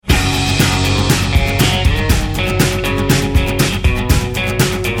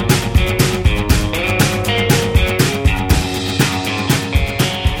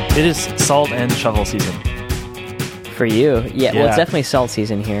It is salt and shovel season. For you. Yeah, well, Yeah. it's definitely salt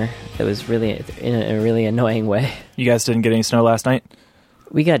season here. It was really in a really annoying way. You guys didn't get any snow last night?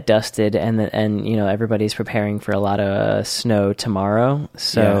 We got dusted, and you know, everybody's preparing for a lot of snow tomorrow.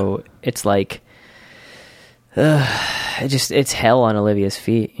 So it's like, it's hell on Olivia's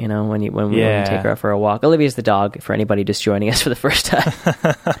feet. You know, when we take her out for a walk. Olivia's the dog. For anybody just joining us for the first time,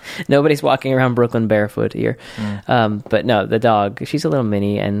 nobody's walking around Brooklyn barefoot here. But no, the dog. She's a little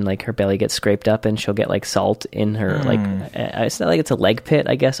mini, and like her belly gets scraped up, and she'll get like salt in her it's not like it's a leg pit,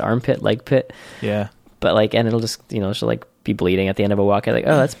 I guess, armpit, leg pit. Yeah. But like, and it'll just, you know, she'll like be bleeding at the end of a walk. I'm like,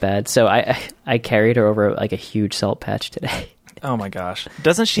 oh, that's bad. So I carried her over like a huge salt patch today. Oh my gosh.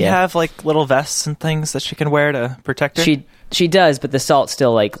 Doesn't she have like little vests and things that she can wear to protect her? She does, but the salt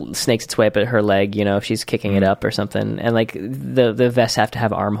still like snakes its way up at her leg, you know, if she's kicking it up or something. And like the vests have to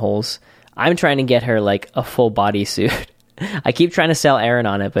have armholes. I'm trying to get her like a full body suit. I keep trying to sell Aaron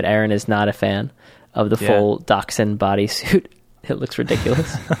on it, but Aaron is not a fan of the full dachshund body suit. It looks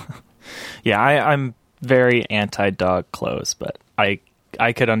ridiculous. Yeah, I'm very anti-dog clothes, but I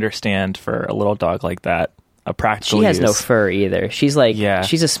could understand for a little dog like that, a practical She has use. no fur either. She's like,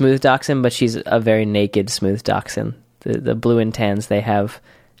 she's a smooth dachshund, but she's a very naked smooth dachshund. The blue and tans, they have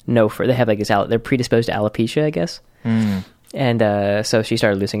no fur. They have like they're predisposed to alopecia, I guess. And so she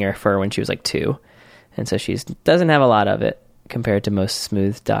started losing her fur when she was like 2. And so she doesn't have a lot of it compared to most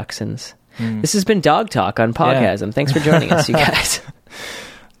smooth dachshunds. This has been Dog Talk on Podgasm. Yeah. Thanks for joining us, you guys.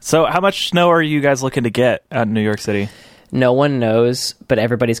 So how much snow are you guys looking to get out in New York City? No one knows, but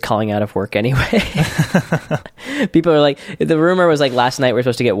everybody's calling out of work anyway. People are like, the rumor was like last night we're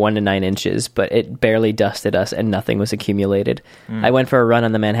supposed to get 1 to 9 inches, but it barely dusted us and nothing was accumulated. I went for a run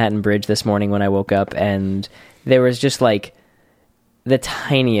on the Manhattan Bridge this morning when I woke up, and there was just like the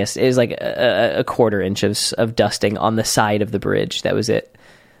tiniest, it was like a quarter inch of dusting on the side of the bridge. That was it.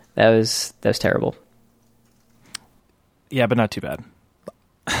 That was terrible. Yeah, but not too bad.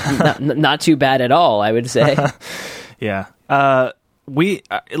 not too bad at all, I would say. Yeah.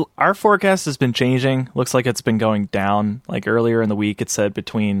 Our forecast has been changing. Looks like it's been going down. Like earlier in the week, it said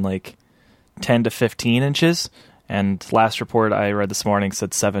between like 10 to 15 inches. And last report I read this morning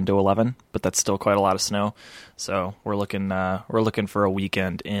said 7 to 11, but that's still quite a lot of snow. So we're looking for a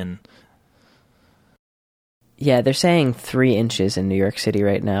weekend in. Yeah, they're saying 3 inches in New York City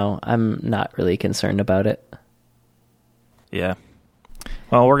right now. I'm not really concerned about it. Yeah.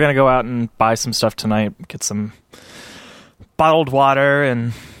 Well, we're going to go out and buy some stuff tonight, get some bottled water,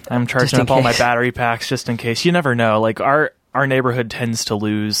 and I'm charging up all my battery packs just in case. You never know. Like our neighborhood tends to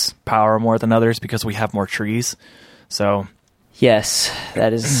lose power more than others because we have more trees. So yes,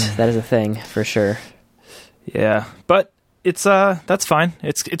 that is a thing for sure. Yeah, but it's that's fine.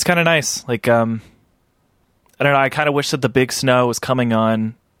 It's kind of nice. Like I don't know, I kind of wish that the big snow was coming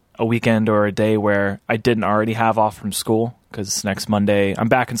on a weekend or a day where I didn't already have off from school, because next Monday I'm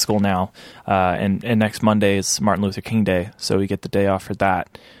back in school now, and next Monday is Martin Luther King Day, so we get the day off for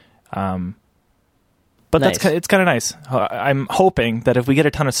that. But nice. It's kind of nice. I'm hoping that if we get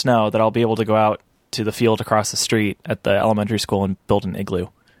a ton of snow, that I'll be able to go out to the field across the street at the elementary school and build an igloo.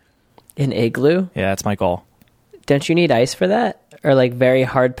 An igloo? Yeah, that's my goal. Don't you need ice for that, or like very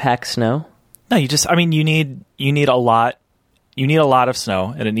hard packed snow? No, you need a lot. You need a lot of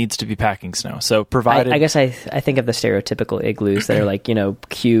snow, and it needs to be packing snow. So provided... I guess I think of the stereotypical igloos that are like, you know,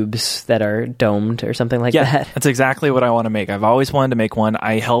 cubes that are domed or something like that. That's exactly what I want to make. I've always wanted to make one.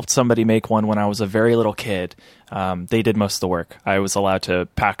 I helped somebody make one when I was a very little kid. They did most of the work. I was allowed to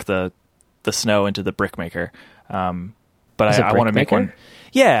pack the snow into the brick maker. But I want to make one.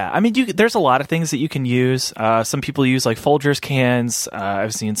 Yeah, I mean, there's a lot of things that you can use. Some people use like Folgers cans.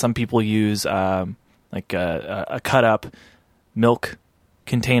 I've seen some people use like a cut-up milk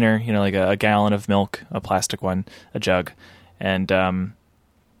container, you know, like a gallon of milk, a plastic one, a jug, and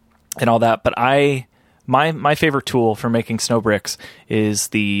all that. But my favorite tool for making snow bricks is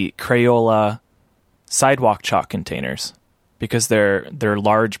the Crayola sidewalk chalk containers, because they're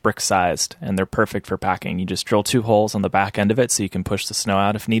large brick sized and they're perfect for packing. You just drill 2 holes on the back end of it so you can push the snow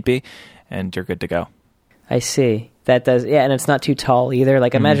out if need be, and you're good to go. I see. That does, yeah, and it's not too tall either.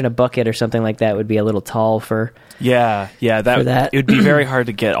 Like, imagine a bucket or something like that would be a little tall for... Yeah, that. It would be very hard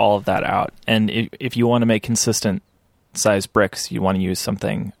to get all of that out. And if you want to make consistent size bricks, you want to use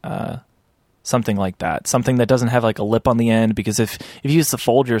something like that. Something that doesn't have like a lip on the end, because if you use the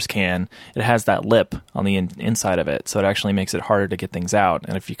Folgers can, it has that lip on the inside of it, so it actually makes it harder to get things out.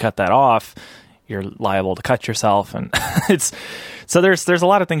 And if you cut that off, you're liable to cut yourself. And there's a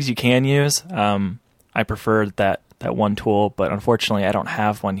lot of things you can use. I prefer that one tool, but unfortunately I don't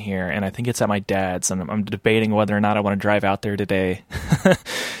have one here, and I think it's at my dad's, and I'm debating whether or not I want to drive out there today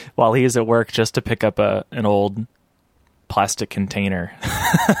while he's at work just to pick up an old plastic container.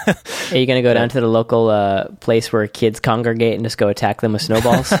 Are you going to go down to the local place where kids congregate and just go attack them with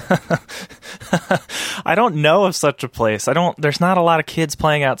snowballs? I don't know of such a place. There's not a lot of kids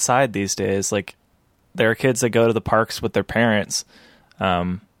playing outside these days. Like, there are kids that go to the parks with their parents.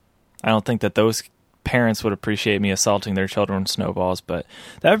 I don't think that those parents would appreciate me assaulting their children with snowballs, but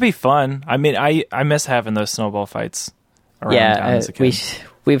that would be fun. I mean, I miss having those snowball fights around town as a kid.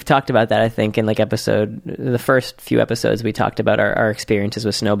 We've talked about that, I think, in the first few episodes. We talked about our experiences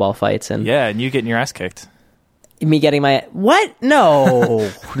with snowball fights, and and you getting your ass kicked. Me getting my what?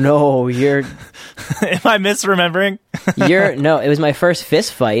 No, no, you're. Am I misremembering? No. It was my first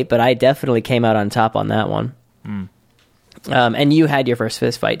fist fight, but I definitely came out on top on that one. And you had your first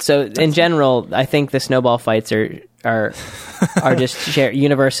fist fight. So in general, I think the snowball fights are just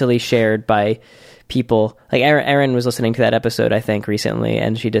universally shared by people. Like Erin was listening to that episode, I think, recently,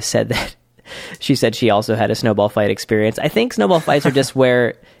 and she just said that she also had a snowball fight experience. I think snowball fights are just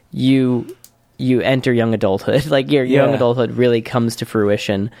where you enter young adulthood. Like your young adulthood really comes to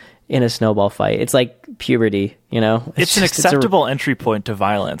fruition in a snowball fight. It's like puberty, you know? It's an acceptable entry point to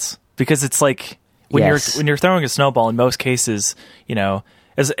violence, because it's like when you're throwing a snowball, in most cases, you know,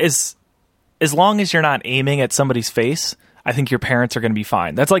 as long as you're not aiming at somebody's face, I think your parents are going to be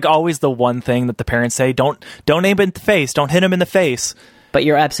fine. That's like always the one thing that the parents say: don't aim at the face, don't hit him in the face. But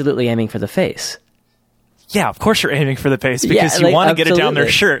you're absolutely aiming for the face. Yeah, of course you're aiming for the face, because you want to get it down their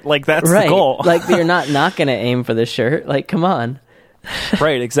shirt. Like, that's the goal. Like, you're not going to aim for the shirt. Like, come on.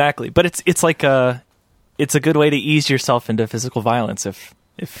 Right, exactly. But it's like it's a good way to ease yourself into physical violence if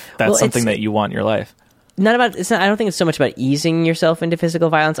that's something that you want in your life. I don't think it's so much about easing yourself into physical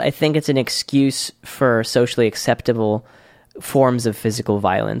violence. I think it's an excuse for socially acceptable forms of physical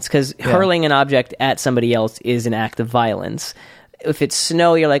violence, because hurling an object at somebody else is an act of violence. If it's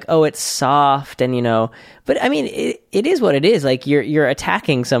snow, you're like, oh, it's soft, and you know. But I mean, it is what it is. Like, you're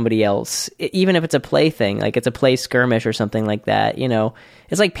attacking somebody else, even if it's a play thing, like it's a play skirmish or something like that. You know,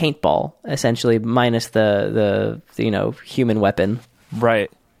 it's like paintball essentially, minus the human weapon.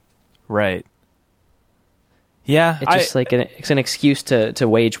 Right. Yeah, it's just it's an excuse to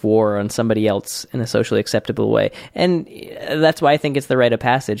wage war on somebody else in a socially acceptable way, and that's why I think it's the rite of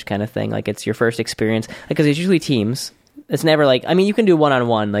passage kind of thing. Like, it's your first experience, because it's usually teams. It's never like, I mean, you can do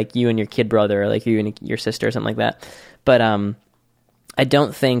one-on-one, like you and your kid brother, or like you and your sister, or something like that. But I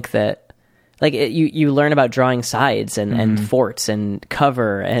don't think that, like, you learn about drawing sides and forts and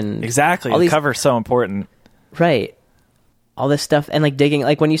cover and exactly. Cover's so important, right? All this stuff, and like digging,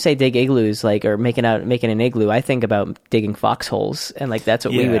 like when you say dig igloos, like, or making an igloo, I think about digging foxholes, and like that's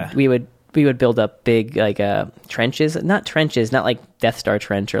what we would build up big, like trenches, not like Death Star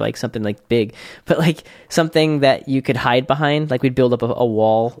trench or like something like big, but like something that you could hide behind. Like, we'd build up a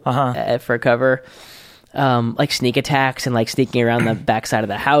wall for cover, like sneak attacks and like sneaking around the backside of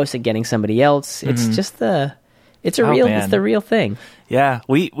the house and getting somebody else. It's just it's the real thing. Yeah,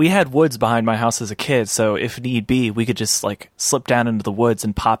 we had woods behind my house as a kid, so if need be, we could just like slip down into the woods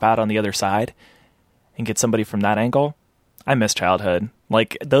and pop out on the other side and get somebody from that angle. I miss childhood.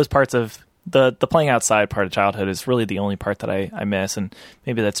 Like, those parts of the playing outside part of childhood is really the only part that I miss, and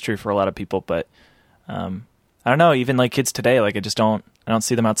maybe that's true for a lot of people, but I don't know, even like kids today, like, I don't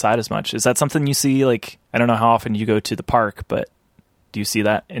see them outside as much. Is that something you see? Like, I don't know how often you go to the park, but do you see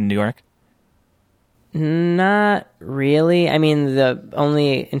that in New York? Not really. I mean, the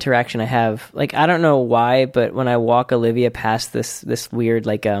only interaction I have, like, I don't know why, but when I walk Olivia past this weird,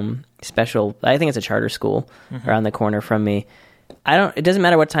 like, special, I think it's a charter school around the corner from me. It doesn't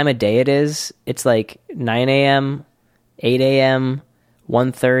matter what time of day it is. It's like 9 a.m., 8 a.m.,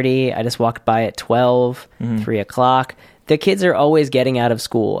 1:30. I just walked by at 12, 3 o'clock. The kids are always getting out of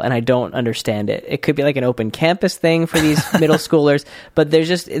school, and I don't understand it. It could be like an open campus thing for these middle schoolers, but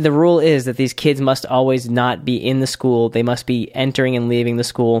the rule is that these kids must always not be in the school. They must be entering and leaving the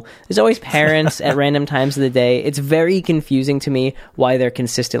school. There's always parents at random times of the day. It's very confusing to me why they're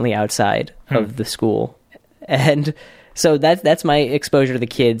consistently outside of the school. And so that's my exposure to the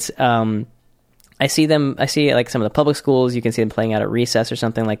kids. I see like some of the public schools, you can see them playing out at recess or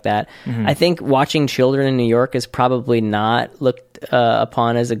something like that. I think watching children in New York is probably not looked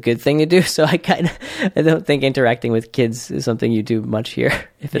upon as a good thing to do. So I don't think interacting with kids is something you do much here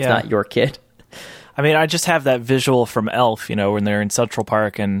if it's not your kid. I mean, I just have that visual from Elf, you know, when they're in Central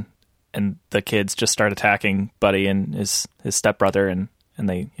Park and the kids just start attacking Buddy and his stepbrother and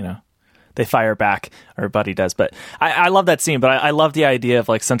they, you know, they fire back, or Buddy does. But I love that scene, but I love the idea of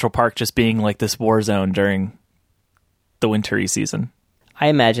like Central Park just being like this war zone during the wintry season. I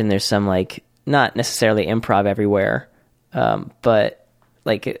imagine there's some, like, not necessarily improv everywhere, but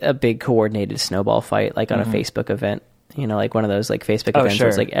like a big coordinated snowball fight, like on a Facebook event. You know, like one of those like Facebook events where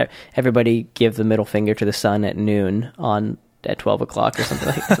it's like everybody give the middle finger to the sun at noon at 12 o'clock or something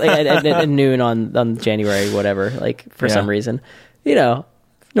like at noon on January, whatever, like for some reason, you know,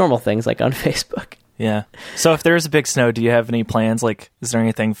 normal things like on Facebook. Yeah. So if there is a big snow, do you have any plans? Like, is there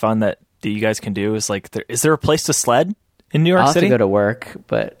anything fun that you guys can do? Is there a place to sled in New York I'll City? Have to go to work,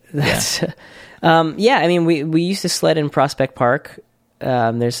 but that's, I mean, we used to sled in Prospect Park.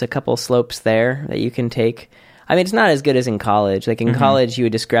 There's a couple slopes there that you can take. I mean, it's not as good as in college. Like in college, you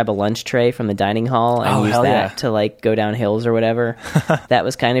would just grab a lunch tray from the dining hall and use that to like go down hills or whatever. That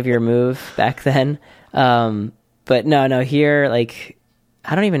was kind of your move back then. But no, here, like,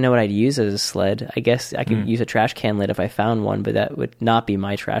 I don't even know what I'd use as a sled. I guess I could use a trash can lid if I found one, but that would not be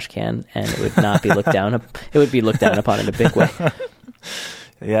my trash can, and it would not be looked down. It would be looked down upon in a big way.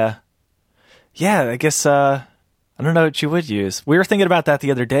 Yeah. I guess. I don't know what you would use. We were thinking about that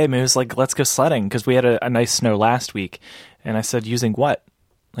the other day. Maybe it was like, let's go sledding because we had a nice snow last week. And I said, using what?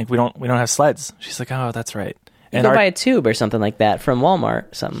 Like, we don't have sleds. She's like, oh, that's right. And buy a tube or something like that from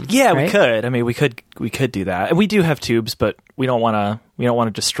Walmart. Something. Yeah, right? we could. I mean, we could do that. And we do have tubes, but we don't want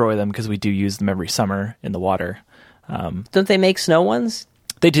to destroy them because we do use them every summer in the water. Don't they make snow ones?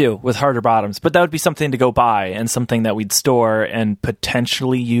 They do, with harder bottoms, but that would be something to go buy and something that we'd store and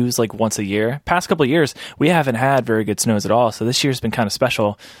potentially use like once a year. Past couple of years, we haven't had very good snows at all, so this year's been kind of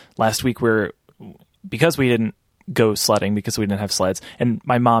special. Last week, because we didn't go sledding because we didn't have sleds, and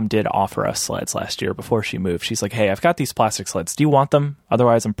my mom did offer us sleds last year before she moved. She's like, hey, I've got these plastic sleds. Do you want them?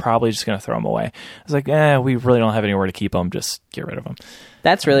 Otherwise, I'm probably just going to throw them away. I was like, we really don't have anywhere to keep them. Just get rid of them.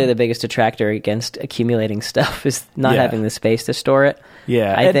 That's really the biggest detractor against accumulating stuff is not having the space to store it.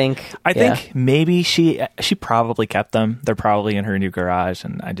 Yeah, I think maybe she probably kept them. They're probably in her new garage,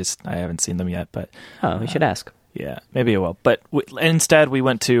 and I haven't seen them yet. But we should ask. Yeah, maybe it will. But instead, we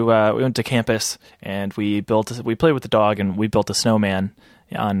went to campus and we played with the dog and we built a snowman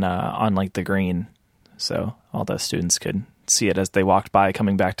on like the green, so all the students could see it as they walked by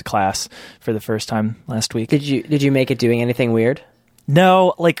coming back to class for the first time last week. Did you make it doing anything weird?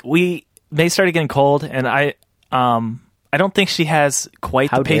 No, like they started getting cold, and I don't think she has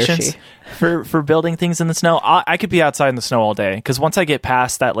quite the patience for building things in the snow. I could be outside in the snow all day because once I get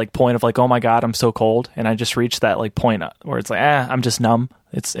past that like point of like, oh my God, I'm so cold, and I just reach that like point where it's like, I'm just numb.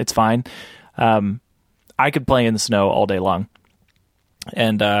 It's fine. I could play in the snow all day long,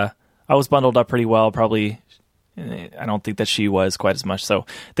 and I was bundled up pretty well. Probably, I don't think that she was quite as much. So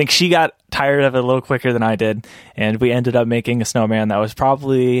I think she got tired of it a little quicker than I did, and we ended up making a snowman that was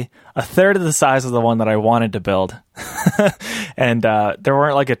probably a third of the size of the one that I wanted to build. And there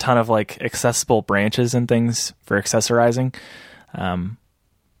weren't like a ton of like accessible branches and things for accessorizing.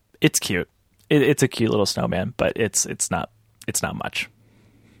 It's cute. It's a cute little snowman, but it's not much.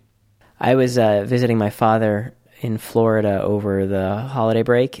 I was visiting my father in Florida over the holiday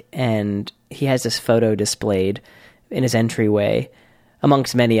break, and he has this photo displayed in his entryway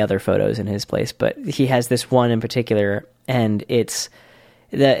amongst many other photos in his place, but he has this one in particular, and it's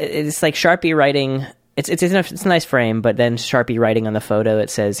like Sharpie writing. It's a nice frame, but then Sharpie writing on the photo, it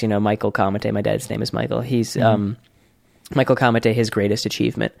says, Michael Comite. My dad's name is Michael. He's Michael Comite, his greatest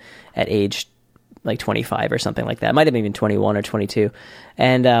achievement at age like 25 or something like that. It might have been even 21 or 22.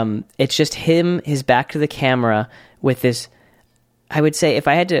 And it's just him, his back to the camera with this, I would say, if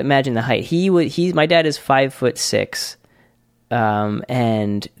I had to imagine the height, my dad is 5'6",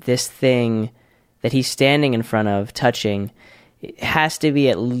 and this thing that he's standing in front of, touching, it has to be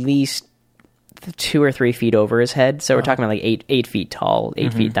at least 2 or 3 feet over his head. So we're talking about like 8 feet tall,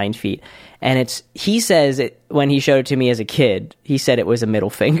 8 feet, 9 feet. And he says when he showed it to me as a kid, he said it was a middle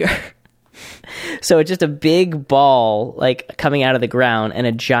finger. So it's just a big ball like coming out of the ground and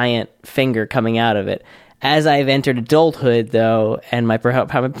a giant finger coming out of it. As I've entered adulthood, though, and my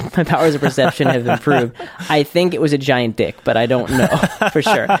powers of perception have improved, I think it was a giant dick, but I don't know for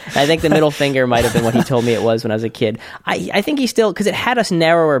sure. I think the middle finger might have been what he told me it was when I was a kid. I think he still, because it had a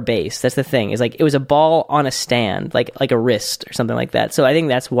narrower base. That's the thing. Is like it was a ball on a stand, like a wrist or something like that. So I think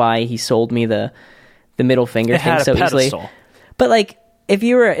that's why he sold me the middle finger thing so easily. But like, if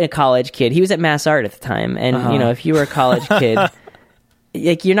you were a college kid, he was at Mass Art at the time, and if you were a college kid.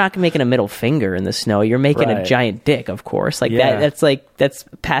 Like you're not making a middle finger in the snow. You're making a giant dick, of course. Like that's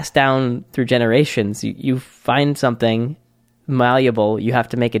passed down through generations. You find something malleable, you have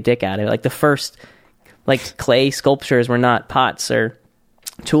to make a dick out of it. Like the first, like clay sculptures were not pots or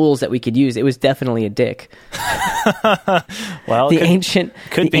tools that we could use. It was definitely a dick. Well, the ancient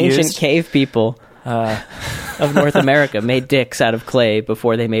cave people of North America made dicks out of clay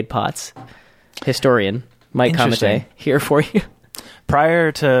before they made pots. Historian Mike Comite here for you.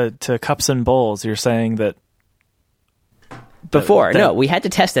 prior to cups and bowls, you're saying that before. No, we had to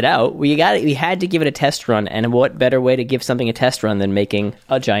test it out. We had to give it a test run, and what better way to give something a test run than making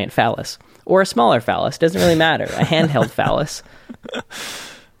a giant phallus or a smaller phallus? Doesn't really matter. A handheld phallus.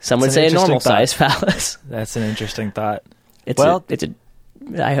 Some would say a normal size phallus. That's an interesting thought.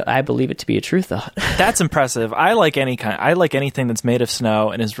 I believe it to be a true thought. That's impressive. I like anything that's made of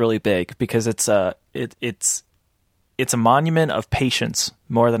snow and is really big because it's a monument of patience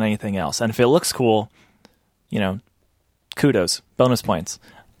more than anything else. And if it looks cool, kudos, bonus points.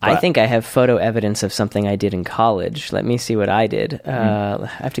 But I think I have photo evidence of something I did in college. Let me see what I did. I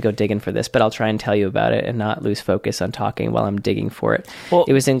have to go digging for this, but I'll try and tell you about it and not lose focus on talking while I'm digging for it. Well,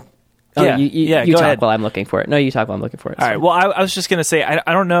 it was in... you talk while I'm looking for it. No, you talk while I'm looking for it. All right. Well, I was just going to say,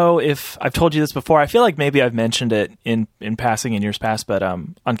 I don't know if I've told you this before. I feel like maybe I've mentioned it in passing in years past, but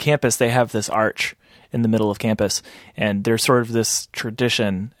on campus, they have this arch in the middle of campus, and there's sort of this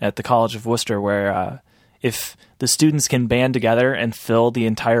tradition at the College of Worcester where if the students can band together and fill the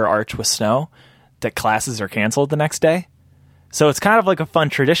entire arch with snow, that classes are canceled the next day. So it's kind of like a fun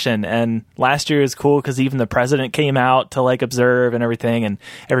tradition, and last year was cool because even the president came out to observe and everything, and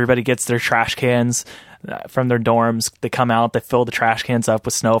everybody gets their trash cans from their dorms. They come out, they fill the trash cans up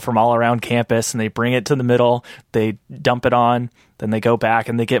with snow from all around campus, and they bring it to the middle, they dump it on, then they go back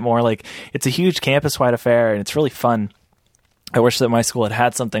and they get more. It's a huge campus-wide affair, and it's really fun. I wish that my school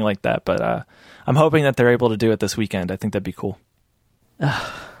had something like that, but I'm hoping that they're able to do it this weekend. I think that'd be cool.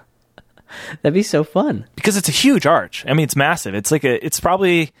 That'd be so fun because it's a huge arch. I mean, it's massive. It's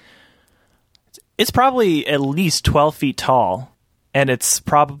probably at least 12 feet tall, and it's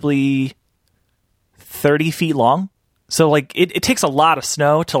probably 30 feet long. So it takes a lot of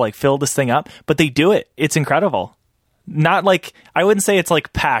snow to fill this thing up, but they do it. It's incredible. Not I wouldn't say it's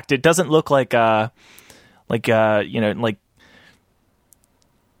packed. It doesn't look like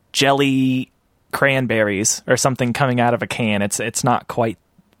jelly cranberries or something coming out of a can. It's not quite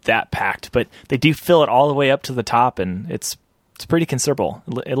that packed, but they do fill it all the way up to the top, and it's pretty considerable.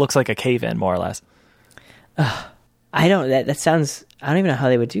 It looks like a cave-in, more or less. I don't even know how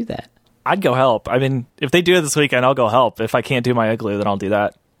they would do that. I'd go help. I mean, if they do it this weekend, I'll go help. If I can't do my igloo, then I'll do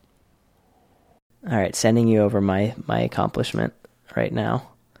that. All right, sending you over my accomplishment right now.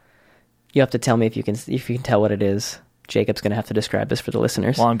 You have to tell me if you can tell what it is. Jacob's going to have to describe this for the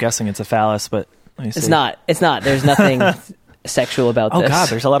listeners. Well, I'm guessing it's a phallus, but let me see. It's not. There's nothing sexual about this. Oh God,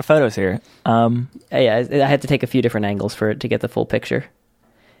 there's a lot of photos here. Yeah, I had to take a few different angles for it to get the full picture.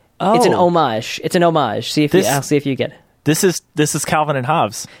 Oh, it's an homage. I'll see if you get it. This is Calvin and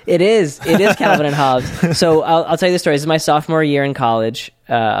Hobbes. It is Calvin and Hobbes. So I'll tell you the story. This is my sophomore year in college,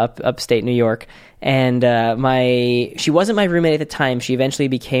 upstate New York, and she wasn't my roommate at the time. She eventually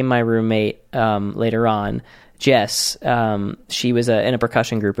became my roommate later on. Jess, she was in a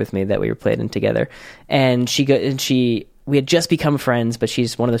percussion group with me that we were playing in together, and we had just become friends, but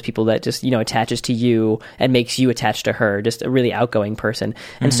she's one of those people that just, attaches to you and makes you attached to her, just a really outgoing person.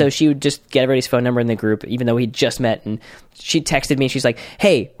 And so she would just get everybody's phone number in the group, even though we'd just met, and she texted me and she's like,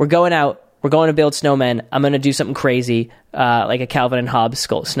 hey, we're going out, we're going to build snowmen, I'm going to do something crazy, like a Calvin and Hobbes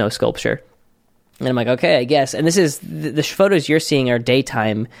snow sculpture. And I'm like, okay, I guess. And this is the photos you're seeing are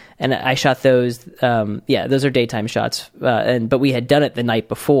daytime, and I shot those. Those are daytime shots. But we had done it the night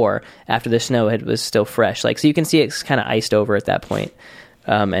before, after the snow was still fresh. So you can see it's kind of iced over at that point,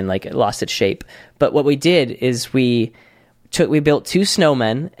 and it lost its shape. But what we did is we built 2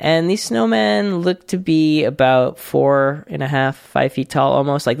 snowmen, and these snowmen looked to be about 4.5, 5 feet tall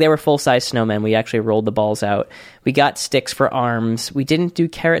almost. They were full-size snowmen. We actually rolled the balls out. We got sticks for arms. We didn't do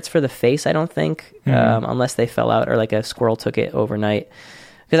carrots for the face, I don't think, unless they fell out or a squirrel took it overnight.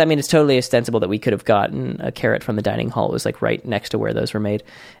 Because, it's totally ostensible that we could have gotten a carrot from the dining hall. It was, right next to where those were made.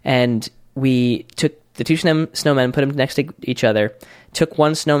 And we took the 2 snowmen, put them next to each other, took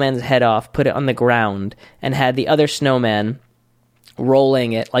one snowman's head off, put it on the ground, and had the other snowman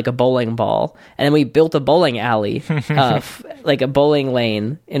rolling it like a bowling ball. And then we built a bowling alley, like a bowling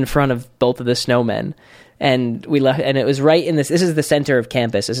lane in front of both of the snowmen. And we left, and it was right in this is the center of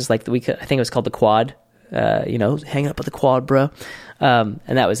campus. This is I think it was called the Quad, hanging up at the Quad, bro. And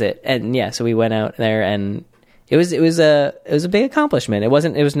that was it. And yeah, so we went out there, and it was a big accomplishment. It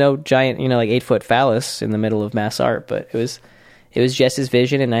was no giant, 8-foot phallus in the middle of mass art, but it was Jess's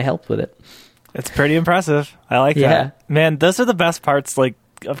vision, and I helped with it. It's pretty impressive. I like that. Man, those are the best parts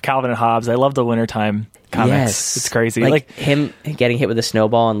of Calvin and Hobbes. I love the wintertime comics. Yes. It's crazy. Him getting hit with a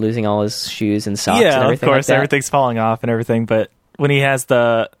snowball and losing all his shoes and socks and everything. Yeah, of course, everything's falling off and everything. But when he has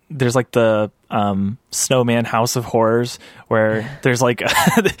there's the Snowman House of Horrors, where there's like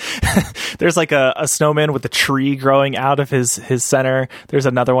there's like a snowman with a tree growing out of his center. There's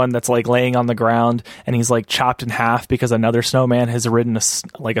another one that's like laying on the ground and he's like chopped in half because another snowman has ridden a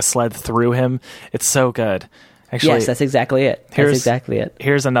sled through him. It's so good. Actually, yes, that's exactly it.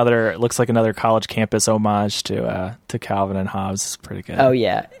 Here's another. It looks like another college campus homage to Calvin and Hobbes. It's pretty good. Oh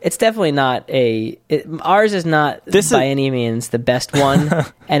yeah, it's definitely not ours is not by any means the best one,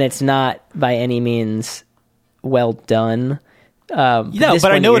 and it's not by any means well done. But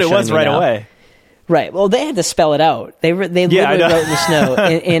I know what it was right away. Right. Well, they had to spell it out. They literally wrote in the snow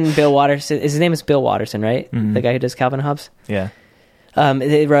in Bill Watterson. His name is Bill Watterson, right? Mm-hmm. The guy who does Calvin and Hobbes. Yeah.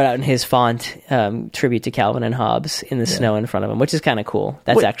 They wrote out in his font tribute to Calvin and Hobbes in the snow in front of him, which is kind of cool.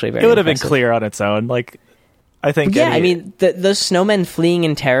 That's actually very. It would have been clear on its own. Like, I think. Yeah, I mean, those snowmen fleeing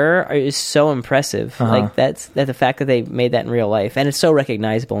in terror is so impressive. Uh-huh. Like that's the fact that they made that in real life, and it's so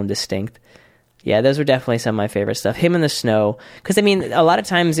recognizable and distinct. Yeah, those were definitely some of my favorite stuff. Him in the snow. Because, I mean, a lot of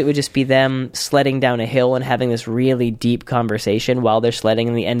times it would just be them sledding down a hill and having this really deep conversation while they're sledding,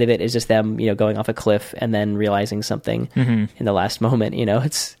 and the end of it is just them, going off a cliff and then realizing something in the last moment,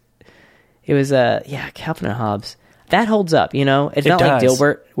 It was, Calvin and Hobbes. That holds up, It's not like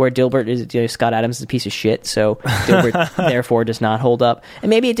Dilbert, where Dilbert is, Scott Adams is a piece of shit, so Dilbert, therefore, does not hold up.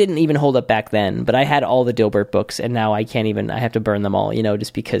 And maybe it didn't even hold up back then, but I had all the Dilbert books, and now I have to burn them all,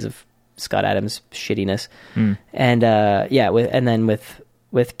 just because of Scott Adams' shittiness. And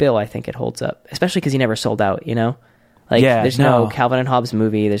with Bill, I think it holds up, especially because he never sold out. There's no Calvin and Hobbes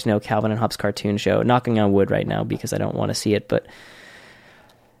movie, there's no Calvin and Hobbes cartoon show. Knocking on wood right now because I don't want to see it, but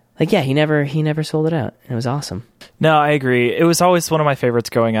he never sold it out. It was awesome. No, I agree. It was always one of my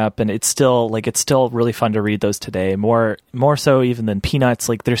favorites growing up, and it's still really fun to read those today. More so even than Peanuts.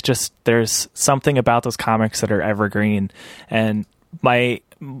 Like there's something about those comics that are evergreen, and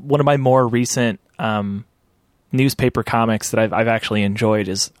one of my more recent newspaper comics that I've actually enjoyed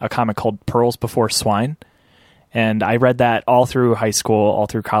is a comic called Pearls Before Swine. And I read that all through high school, all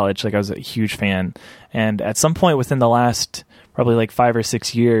through college. Like I was a huge fan. And at some point within the last probably like 5 or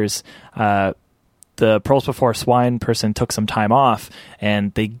 6 years, the Pearls Before Swine person took some time off,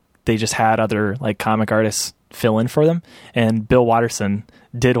 and they just had other like comic artists fill in for them. And Bill Watterson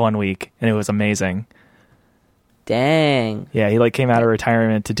did one week, and it was amazing. Dang. Yeah, he came out of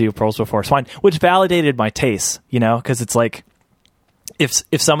retirement to do Pearls Before Swine, which validated my tastes, because it's like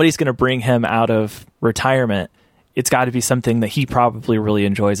if somebody's going to bring him out of retirement, it's got to be something that he probably really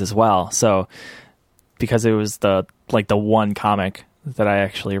enjoys as well. So because it was the one comic that I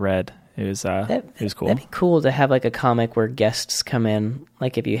actually read, it was cool. That'd be cool to have like a comic where guests come in,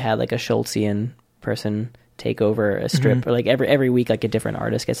 like if you had like a Schultzian person take over a strip, or like every week like a different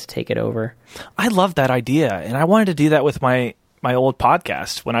artist gets to take it over. I love that idea, and I wanted to do that with my old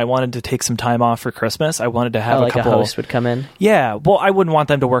podcast. When I wanted to take some time off for Christmas, I wanted to have a host would come in. Yeah, well, I wouldn't want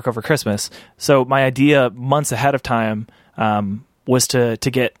them to work over Christmas, so my idea months ahead of time was to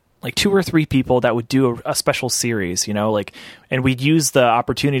get like 2 or 3 people that would do a special series, and we'd use the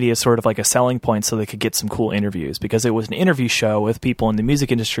opportunity as sort of like a selling point so they could get some cool interviews, because it was an interview show with people in the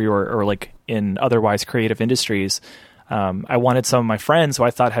music industry or like in otherwise creative industries. I wanted some of my friends who I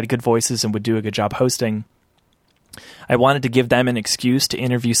thought had good voices and would do a good job hosting. I wanted to give them an excuse to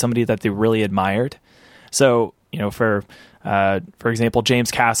interview somebody that they really admired. So, for example, James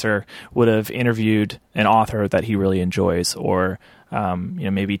Kasser would have interviewed an author that he really enjoys, or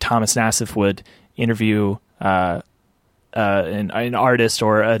maybe Thomas Nassif would interview an artist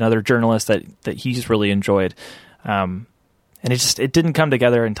or another journalist that he's really enjoyed. And it didn't come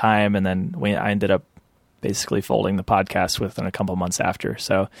together in time, and then I ended up basically folding the podcast within a couple months after.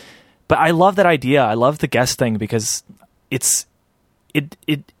 So, but I love that idea. I love the guest thing because it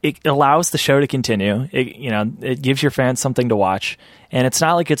allows the show to continue. It gives your fans something to watch, and it's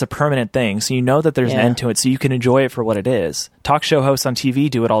not like it's a permanent thing. So that there's an end to it, so you can enjoy it for what it is. Talk show hosts on TV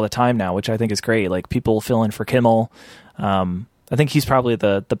do it all the time now, which I think is great. Like people fill in for Kimmel. I think he's probably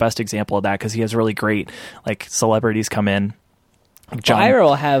the best example of that, because he has really great like celebrities come in. Like John. Ira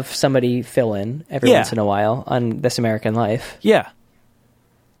will have somebody fill in every once in a while on This American Life. Yeah.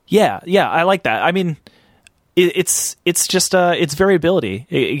 I like that. I mean, it's just it's variability.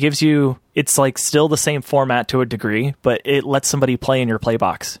 It gives you, it's like still the same format to a degree, but it lets somebody play in your play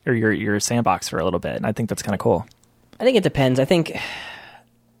box or your sandbox for a little bit, and I think that's kind of cool. I think it depends. I think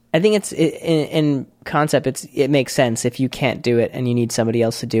it's in concept. It makes sense if you can't do it and you need somebody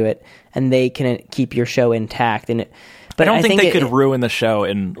else to do it, and they can keep your show intact. But I don't think they could ruin the show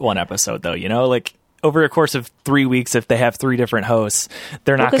in one episode, though. Like over a course of 3 weeks, if they have 3 different hosts,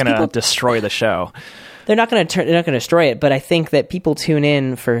 they're not going to destroy the show. they're not going to destroy it, but I think that people tune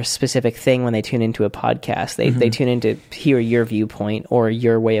in for a specific thing when they tune into a podcast. They tune in to hear your viewpoint or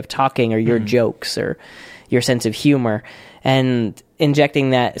your way of talking or your jokes or your sense of humor, and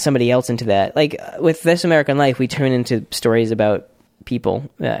injecting that somebody else into that. Like with This American Life, we tune into stories about people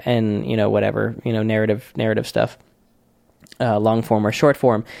and whatever narrative stuff. Long form or short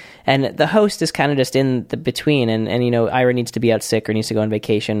form, and the host is kind of just in the between, and Ira needs to be out sick or needs to go on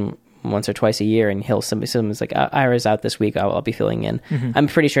vacation once or twice a year, and someone's like, Ira's out this week, I'll be filling in. I'm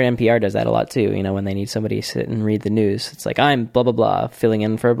pretty sure NPR does that a lot too, when they need somebody to sit and read the news. It's like, I'm blah blah blah filling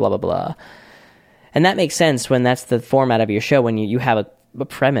in for blah blah blah, and that makes sense when that's the format of your show, when you have a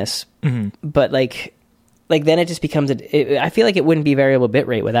premise. But like then it just becomes I feel like it wouldn't be variable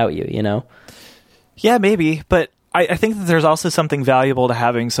bitrate without you. Yeah, maybe, but I think that there's also something valuable to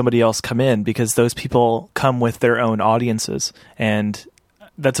having somebody else come in, because those people come with their own audiences. And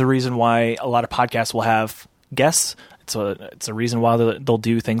that's a reason why a lot of podcasts will have guests. It's a reason why they'll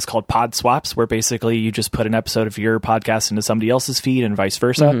do things called pod swaps, where basically you just put an episode of your podcast into somebody else's feed and vice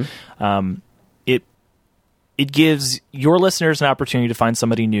versa. It gives your listeners an opportunity to find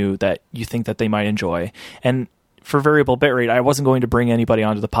somebody new that you think that they might enjoy. And for variable bitrate, I wasn't going to bring anybody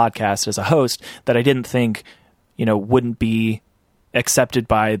onto the podcast as a host that I didn't think wouldn't be accepted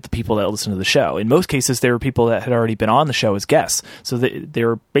by the people that listen to the show. In most cases, there were people that had already been on the show as guests. So they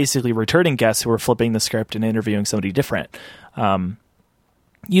were basically returning guests who were flipping the script and interviewing somebody different,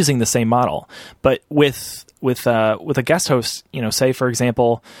 using the same model. But with a guest host, say for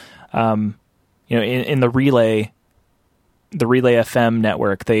example, in the Relay FM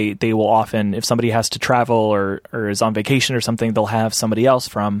network, they will often, if somebody has to travel or is on vacation or something, they'll have somebody else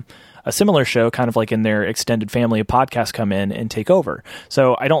from a similar show, kind of like in their extended family of podcasts, come in and take over.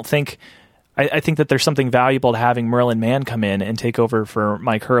 So I think that there's something valuable to having Merlin Mann come in and take over for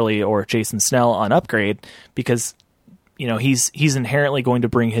Mike Hurley or Jason Snell on Upgrade, because he's inherently going to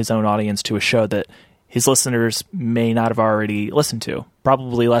bring his own audience to a show that his listeners may not have already listened to.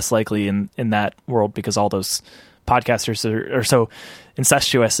 Probably less likely in that world, because all those podcasters are so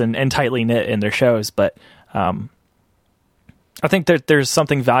incestuous and tightly knit in their shows. But I think that there's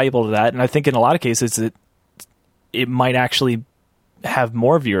something valuable to that, and I think in a lot of cases it might actually have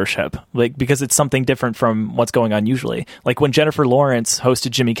more viewership, because it's something different from what's going on usually. Like when Jennifer Lawrence hosted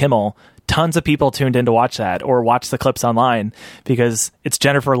Jimmy Kimmel, tons of people tuned in to watch that or watch the clips online because it's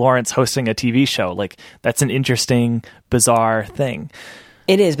Jennifer Lawrence hosting a TV show. Like, that's an interesting, bizarre thing.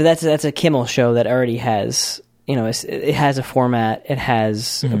 It is, but that's a Kimmel show that already has, it has a format, it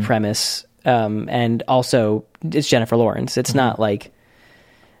has a premise. And also it's Jennifer Lawrence. It's not like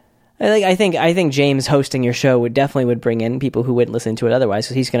I think James hosting your show would bring in people who wouldn't listen to it otherwise,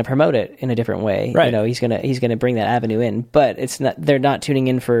 because he's going to promote it in a different way. Right. He's going to bring that avenue in, but they're not tuning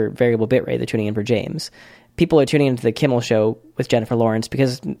in for variable bitrate. They're tuning in for James. People are tuning into the Kimmel show with Jennifer Lawrence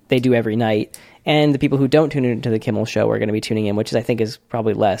because they do every night. And the people who don't tune into the Kimmel show are going to be tuning in, which I think is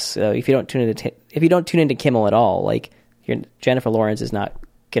probably less. If you don't tune into Kimmel at all, like Jennifer Lawrence is not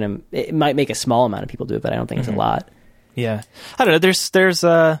going to. It might make a small amount of people do it, but I don't think it's a lot. Yeah, I don't know.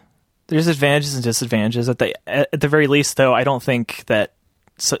 There's advantages and disadvantages. At the very least, though, I don't think that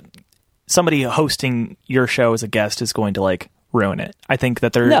somebody hosting your show as a guest is going to ruin it. I think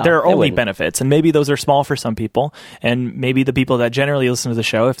that there are only benefits, and maybe those are small for some people, and maybe the people that generally listen to the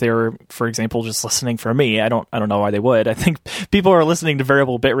show, if they were, for example, just listening for me, I don't know why they would. I think people are listening to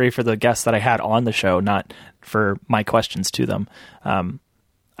variable bitrate for the guests that I had on the show, not for my questions to them.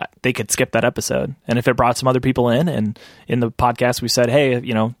 They could skip that episode, and if it brought some other people in, and in the podcast we said, hey,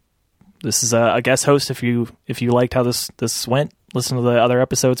 this is a guest host. If you liked how this went, listen to the other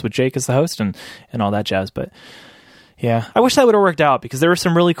episodes with Jake as the host and all that jazz. But yeah, I wish that would have worked out, because there were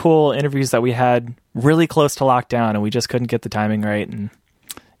some really cool interviews that we had really close to lockdown, and we just couldn't get the timing right, and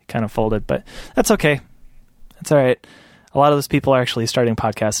it kind of folded. But that's okay. That's all right. A lot of those people are actually starting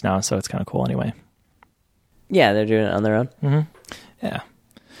podcasts now, so it's kind of cool anyway. Yeah, they're doing it on their own. Mm-hmm. Yeah.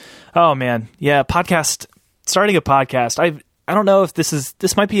 Oh man, yeah. Starting a podcast. I don't know if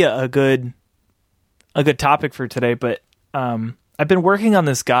this might be a good topic for today, but I've been working on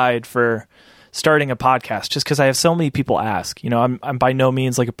this guide for starting a podcast just because I have so many people ask. I'm by no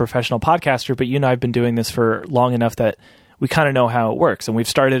means like a professional podcaster, but I've been doing this for long enough that we kind of know how it works, and we've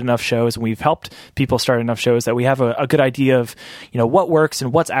started enough shows and we've helped people start enough shows that we have a good idea of what works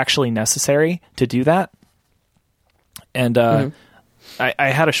and what's actually necessary to do that. And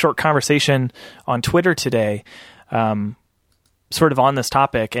I had a short conversation on Twitter today, sort of on this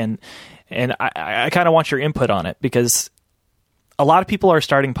topic, and I kind of want your input on it, because a lot of people are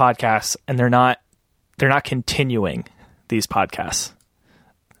starting podcasts and they're not continuing these podcasts.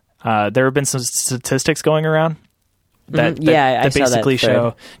 there have been some statistics going around that, I that saw basically that thread.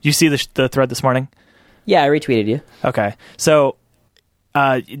 show. You see the thread this morning? Yeah, I retweeted you. Okay, so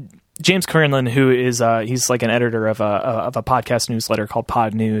James Quinlan, who is he's like an editor of a podcast newsletter called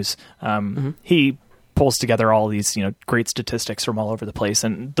Pod News. He pulls together all these great statistics from all over the place,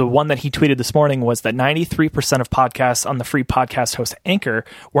 and the one that he tweeted this morning was that 93% of podcasts on the free podcast host Anchor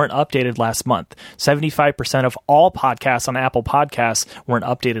weren't updated last month. 75% of all podcasts on Apple Podcasts weren't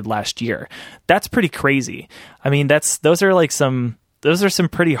updated last year. That's pretty crazy. I mean, those are some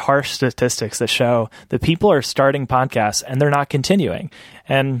pretty harsh statistics that show that people are starting podcasts and they're not continuing.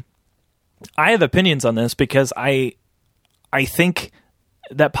 And I have opinions on this because I think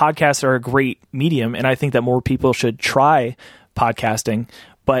that podcasts are a great medium, and I think that more people should try podcasting,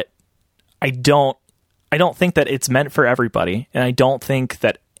 but I don't think that it's meant for everybody, and I don't think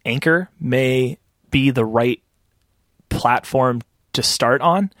that Anchor may be the right platform to start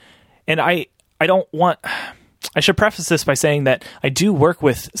on. And I should preface this by saying that I do work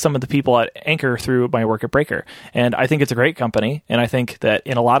with some of the people at Anchor through my work at Breaker, and I think it's a great company, and I think that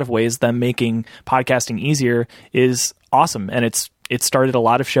in a lot of ways them making podcasting easier is awesome, and it started a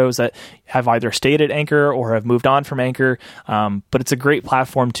lot of shows that have either stayed at Anchor or have moved on from Anchor, but it's a great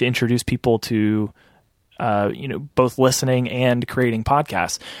platform to introduce people to both listening and creating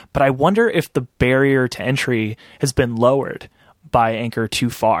podcasts. But I wonder if the barrier to entry has been lowered by Anchor too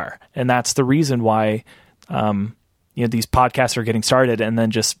far, and that's the reason why these podcasts are getting started and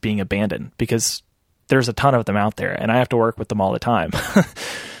then just being abandoned, because there's a ton of them out there and I have to work with them all the time.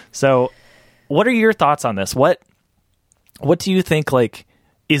 So what are your thoughts on this? What do you think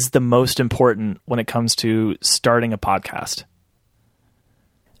is the most important when it comes to starting a podcast?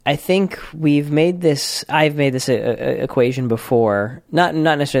 I think I've made this equation before, not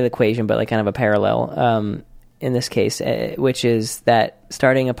necessarily the equation, but like kind of a parallel, in this case, which is that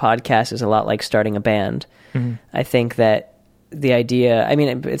starting a podcast is a lot like starting a band. Mm-hmm. I think that the idea, I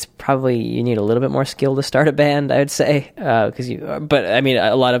mean, it's probably, you need a little bit more skill to start a band, I would say, but I mean,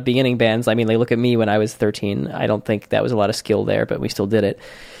 a lot of beginning bands, I mean, like look at me when I was 13, I don't think that was a lot of skill there, but we still did it.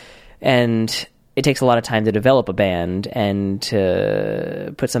 And it takes a lot of time to develop a band and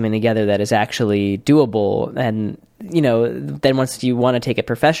to put something together that is actually doable. And, then once you want to take it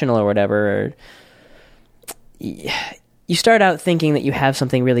professional or whatever, you start out thinking that you have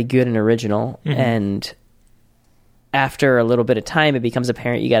something really good and original, and after a little bit of time, it becomes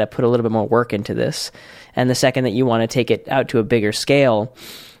apparent you got to put a little bit more work into this. And the second that you want to take it out to a bigger scale,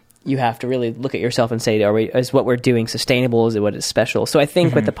 you have to really look at yourself and say, is what we're doing sustainable? Is it what is special? So I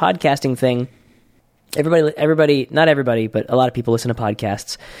think with the podcasting thing, everybody, not everybody, but a lot of people listen to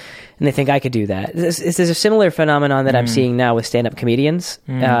podcasts and they think I could do that. There's a similar phenomenon that I'm seeing now with stand-up comedians.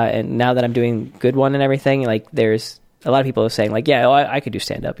 And now that I'm doing Good One and everything, like there's a lot of people are saying like, yeah, I could do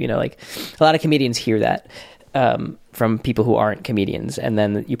stand-up, like a lot of comedians hear that. From people who aren't comedians, and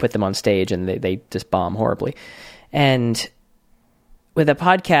then you put them on stage and they just bomb horribly. And with a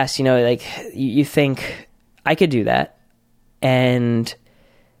podcast, like you think I could do that, and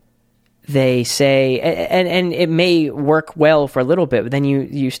they say, and it may work well for a little bit, but then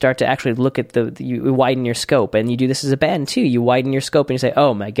you start to actually look at you widen your scope, and you do this as a band too. You widen your scope and you say,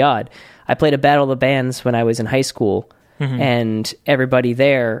 oh my God, I played a battle of the bands when I was in high school. And everybody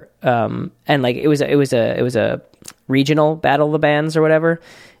there, and like it was a regional battle of the bands or whatever.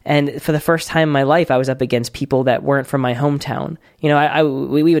 And for the first time in my life, I was up against people that weren't from my hometown.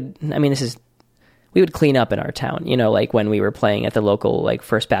 We would clean up in our town, like when we were playing at the local like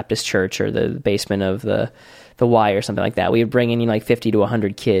First Baptist Church or the basement of the Y or something like that. We would bring in like 50 to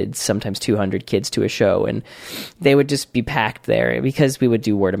 100 kids, sometimes 200 kids to a show, and they would just be packed there because we would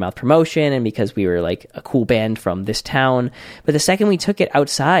do word of mouth promotion and because we were like a cool band from this town. But the second we took it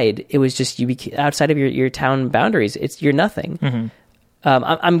outside, it was just outside of your town boundaries. You're nothing.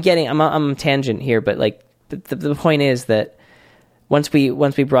 I'm a tangent here, but like the point is that once we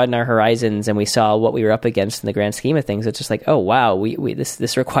broadened our horizons and we saw what we were up against in the grand scheme of things, it's just like, oh wow,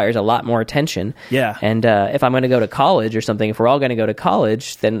 this requires a lot more attention. Yeah. And if I'm going to go to college or something, if we're all going to go to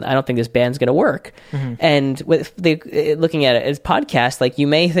college, then I don't think this band's going to work. And with looking at it as podcast, like you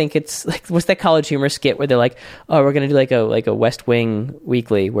may think it's like, what's that College Humor skit where they're like, oh, we're going to do like a West Wing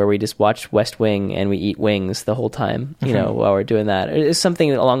weekly where we just watch West Wing and we eat wings the whole time, while we're doing that. It's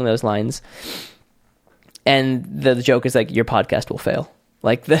something along those lines. And the joke is like, your podcast will fail.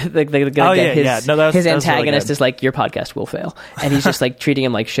 Like his antagonist is like, your podcast will fail, and he's just like treating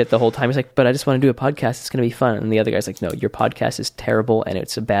him like shit the whole time. He's like, but I just want to do a podcast. It's going to be fun. And the other guy's like, no, your podcast is terrible and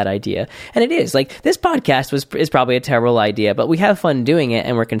it's a bad idea. And it is. Like this podcast is probably a terrible idea, but we have fun doing it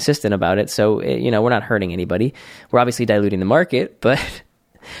and we're consistent about it. So we're not hurting anybody. We're obviously diluting the market, but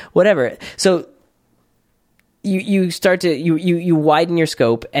whatever. So you start to you widen your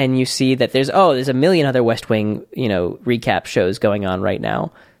scope, and you see that there's a million other West Wing, recap shows going on right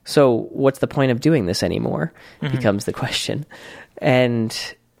now. So what's the point of doing this anymore? Becomes the question. And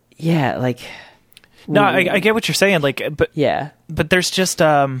yeah, like, no, I get what you're saying. Like, but there's just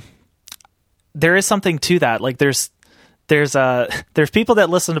there is something to that. Like, there's people that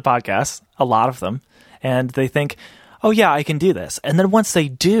listen to podcasts, a lot of them, and they think, oh yeah, I can do this. And then once they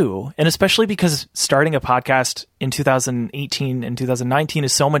do, and especially because starting a podcast in 2018 and 2019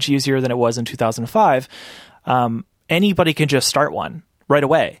 is so much easier than it was in 2005, anybody can just start one right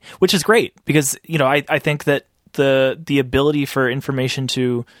away, which is great because, I think that the ability for information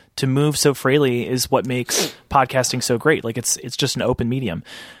to move so freely is what makes podcasting so great. Like, it's just an open medium.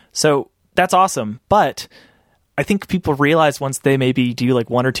 So that's awesome. But I think people realize once they maybe do like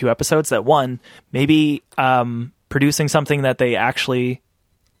 1 or 2 episodes that maybe producing something that they actually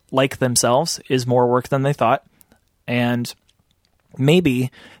like themselves is more work than they thought. And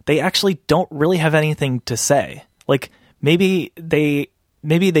maybe they actually don't really have anything to say. Like, maybe they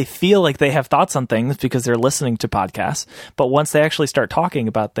feel like they have thoughts on things because they're listening to podcasts, but once they actually start talking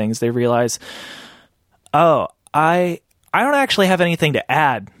about things, they realize, oh, I don't actually have anything to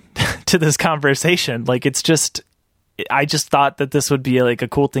add to this conversation. Like, I just thought that this would be like a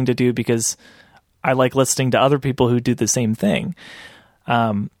cool thing to do because I like listening to other people who do the same thing.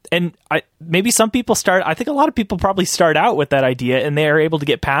 And maybe some people I think a lot of people probably start out with that idea and they are able to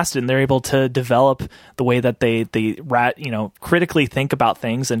get past it, and they're able to develop the way that they critically think about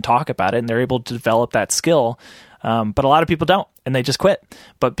things and talk about it, and they're able to develop that skill. But a lot of people don't, and they just quit.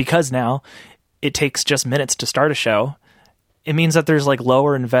 But because now it takes just minutes to start a show, it means that there's like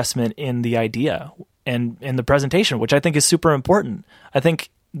lower investment in the idea and in the presentation, which I think is super important. I think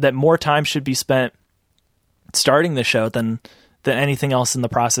that more time should be spent starting the show than anything else in the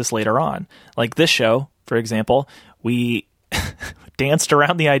process later on. Like this show, for example, we danced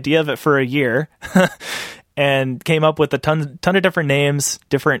around the idea of it for a year and came up with a ton of different names,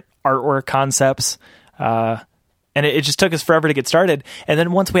 different artwork concepts. And it just took us forever to get started. And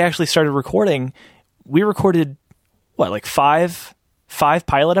then once we actually started recording, we recorded like five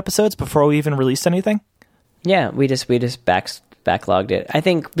pilot episodes before we even released anything. Yeah, we just backlogged it. I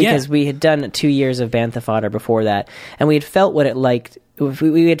think because we had done 2 years of Bantha Fodder before that, and we had felt what it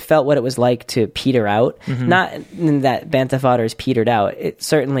was like to peter out. Mm-hmm. Not that Bantha Fodder is petered out. It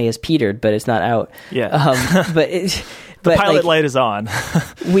certainly is petered, but it's not out. Yeah. But the pilot light is on.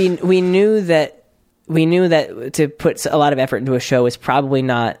 we knew that to put a lot of effort into a show is probably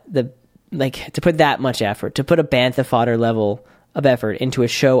not to put that much effort, to put a Bantha Fodder level of effort into a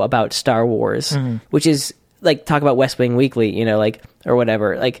show about Star Wars, which is like, talk about West Wing Weekly, or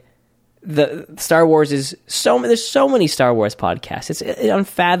whatever. Like, the Star Wars is there's so many Star Wars podcasts. It's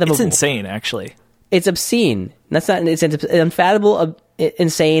unfathomable. It's insane, actually. It's obscene. It's unfathomable,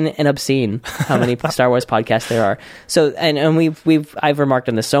 insane, and obscene how many Star Wars podcasts there are. So, and I've remarked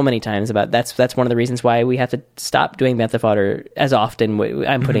on this so many times about that's one of the reasons why we have to stop doing Bantha Fodder as often.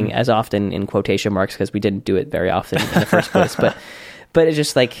 I'm putting as often in quotation marks because we didn't do it very often in the first place. But it's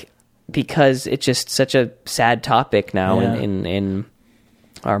just like, because it's just such a sad topic now in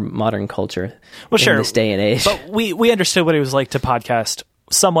our modern culture. Well, sure, in this day and age. But we understood what it was like to podcast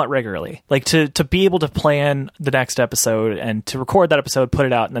somewhat regularly, like to be able to plan the next episode and to record that episode, put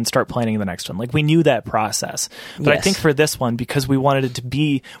it out, and then start planning the next one. Like, we knew that process. But I think for this one, because we wanted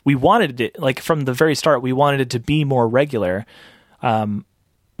it like from the very start, we wanted it to be more regular.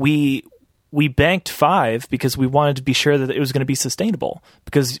 We banked 5 because we wanted to be sure that it was going to be sustainable,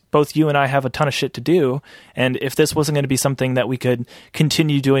 because both you and I have a ton of shit to do. And if this wasn't going to be something that we could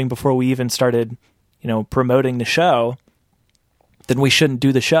continue doing before we even started, promoting the show, then we shouldn't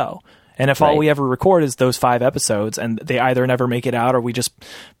do the show. And if all we ever record is those 5 episodes and they either never make it out or we just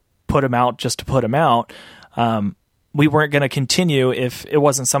put them out just to put them out, we weren't going to continue if it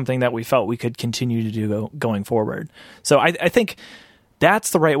wasn't something that we felt we could continue to do going forward. So I think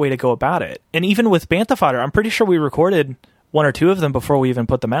that's the right way to go about it. And even with Bantha Fodder, I'm pretty sure we recorded 1 or 2 of them before we even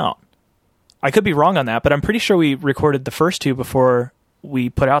put them out. I could be wrong on that, but I'm pretty sure we recorded the first 2 before we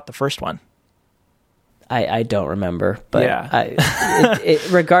put out the first one. I don't remember, but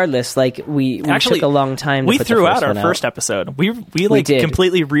regardless, like we actually took a long time. We threw out our first episode. We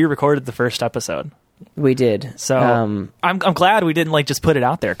completely re-recorded the first episode. We did. So I'm glad we didn't just put it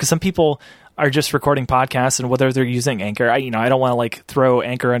out there, because some people are just recording podcasts, and whether they're using Anchor, I don't want to throw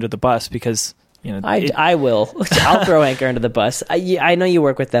Anchor under the bus, because I will. I'll throw Anchor under the bus. I know you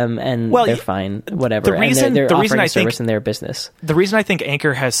work with them, and they're fine. Whatever. They're offering a service in their business. The reason I think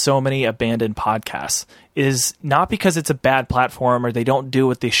Anchor has so many abandoned podcasts is not because it's a bad platform or they don't do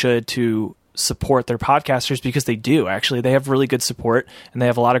what they should to support their podcasters, because they do. Actually, they have really good support, and they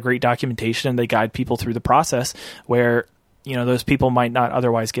have a lot of great documentation, and they guide people through the process where those people might not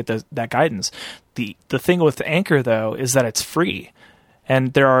otherwise get that guidance. The thing with Anchor, though, is that it's free.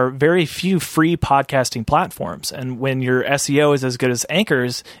 And there are very few free podcasting platforms. And when your SEO is as good as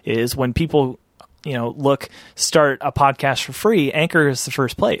Anchor's is, when people, start a podcast for free, Anchor is the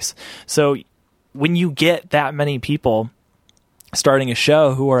first place. So when you get that many people starting a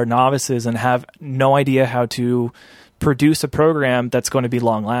show who are novices and have no idea how to produce a program that's going to be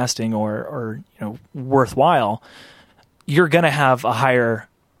long lasting or worthwhile, you're going to have a higher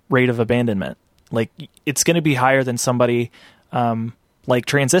rate of abandonment. Like, it's going to be higher than somebody, like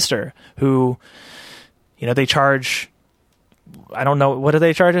Transistor, who, they charge, I don't know, what do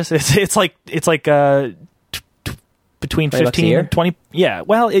they charge us? It's like between 15 and 20. Yeah.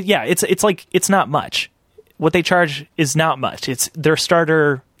 Well, it's not much. What they charge is not much. It's their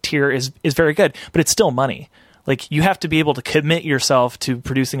starter tier is very good, but it's still money. Like, you have to be able to commit yourself to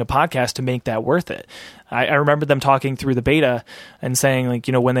producing a podcast to make that worth it. I remember them talking through the beta and saying, like,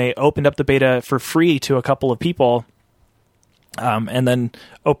 when they opened up the beta for free to a couple of people, and then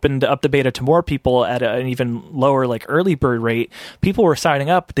opened up the beta to more people at an even lower, like, early bird rate, people were signing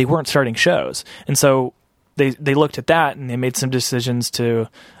up. They weren't starting shows. And so they looked at that, and they made some decisions to,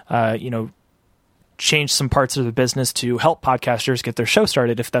 change some parts of the business to help podcasters get their show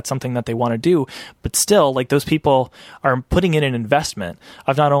started if that's something that they want to do. But still, like, those people are putting in an investment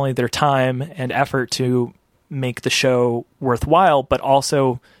of not only their time and effort to make the show worthwhile, but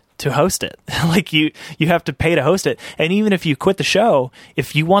also to host it. Like, you have to pay to host it. And even if you quit the show,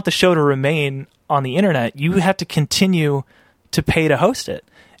 if you want the show to remain on the internet, you have to continue to pay to host it.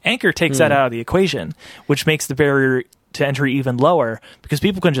 Anchor takes that out of the equation, which makes the barrier to entry even lower, because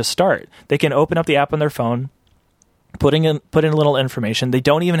people can just start. They can open up the app on their phone, put in a little information. They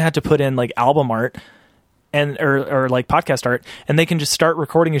don't even have to put in, like, album art or like podcast art, and they can just start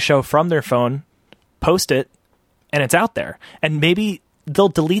recording a show from their phone, post it, and it's out there. And maybe they'll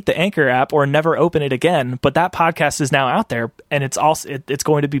delete the Anchor app or never open it again, but that podcast is now out there, and it's also it's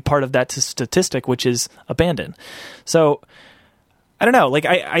going to be part of that statistic, which is abandoned. So I don't know. Like,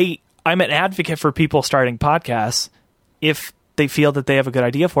 I'm an advocate for people starting podcasts if they feel that they have a good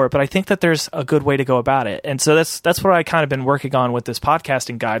idea for it, but I think that there's a good way to go about it. And so that's what I kind of been working on with this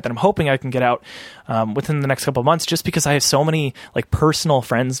podcasting guide that I'm hoping I can get out within the next couple of months, just because I have so many, like, personal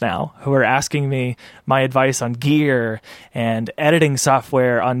friends now who are asking me my advice on gear and editing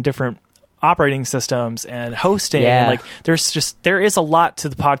software on different operating systems and hosting. Yeah. And, like, there is a lot to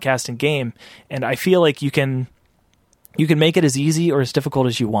the podcasting game, and I feel like you can make it as easy or as difficult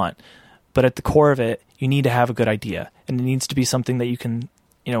as you want. But at the core of it, you need to have a good idea, and it needs to be something that you can,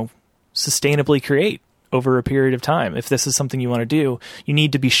 sustainably create over a period of time. If this is something you want to do, you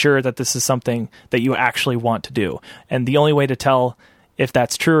need to be sure that this is something that you actually want to do. And the only way to tell if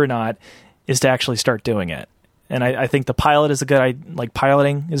that's true or not is to actually start doing it. And I think the pilot is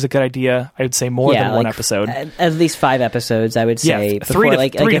piloting is a good idea. I would say more than one episode. At least 5 episodes, I would say. Yeah, three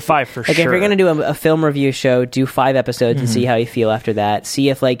to five for sure. If you're going to do a film review show, do 5 episodes and see how you feel after that. See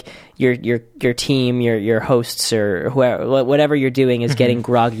if, like, your team, your hosts, or whoever, whatever you're doing is getting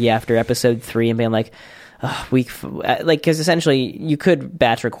groggy after episode 3 and being like, because essentially you could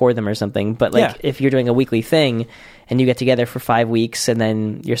batch record them or something, but if you're doing a weekly thing and you get together for 5 weeks and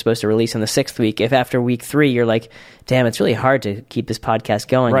then you're supposed to release on the 6th week, if after week 3 you're like, damn, it's really hard to keep this podcast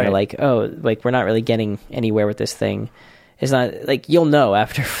going, right. You're like, oh, like, we're not really getting anywhere with this thing. It's not like, you'll know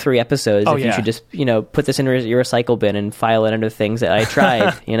after 3 episodes you should just, put this in your recycle bin and file it under things that I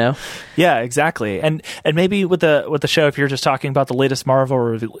tried, Yeah, exactly. And maybe with the show, if you're just talking about the latest Marvel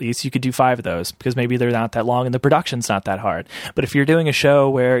release, you could do 5 of those, because maybe they're not that long and the production's not that hard. But if you're doing a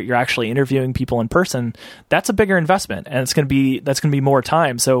show where you're actually interviewing people in person, that's a bigger investment, and that's going to be more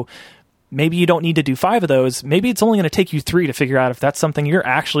time. So maybe you don't need to do 5 of those. Maybe it's only going to take you 3 to figure out if that's something you're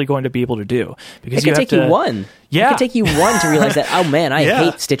actually going to be able to do. Because it could take you 1. Yeah. It could take you 1 to realize that, oh man, I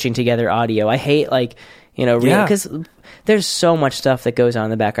hate stitching together audio. I hate, like, because there's so much stuff that goes on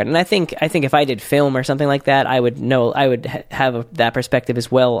in the background. And I think if I did film or something like that, I would have that perspective as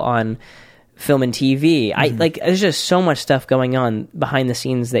well on film and TV. There's just so much stuff going on behind the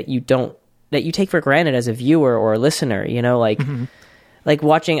scenes that you take for granted as a viewer or a listener, Like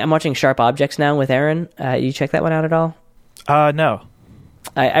I'm watching Sharp Objects now with Aaron. You check that one out at all? No.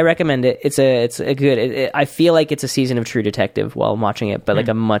 I recommend it. It's a good. I feel like it's a season of True Detective while I'm watching it, but like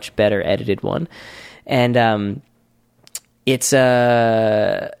a much better edited one. And it's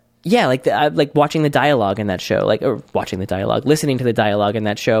like watching the dialogue in that show, listening to the dialogue in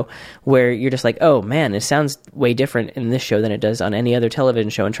that show, where you're just like, oh man, it sounds way different in this show than it does on any other television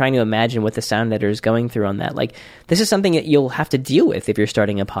show, and trying to imagine what the sound editor is going through on that. Like, this is something that you'll have to deal with if you're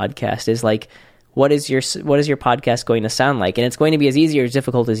starting a podcast, is like, what is your podcast going to sound like? And it's going to be as easy or as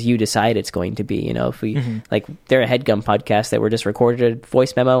difficult as you decide it's going to be. You know, if we like, they're a HeadGum podcast that were just recorded a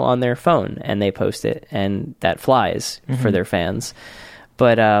voice memo on their phone and they post it, and that flies for their fans.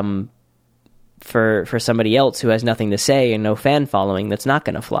 But for somebody else who has nothing to say and no fan following, that's not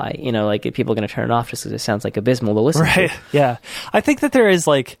going to fly. You know, like, people are going to turn it off just because it sounds like abysmal to listen to. Right. Yeah. I think that there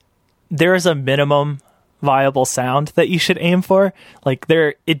is a minimum viable sound that you should aim for. Like,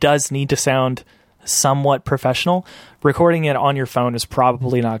 it does need to sound somewhat professional. Recording it on your phone is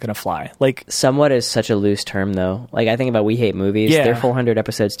probably not going to fly. Like, somewhat is such a loose term, though. Like, I think about We Hate Movies. Yeah. They're 400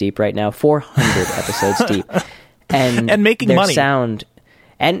 episodes deep right now. 400 episodes deep, and making their money. Sound,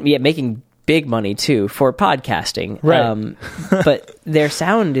 and making big money too for podcasting. Right. But their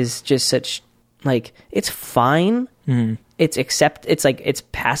sound is just such, like, it's fine. It's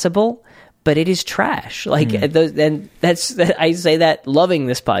passable. But it is trash. Like, and I say that loving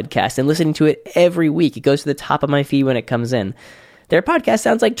this podcast and listening to it every week. It goes to the top of my feed when it comes in. Their podcast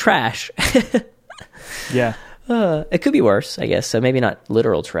sounds like trash. Yeah. It could be worse, I guess. So maybe not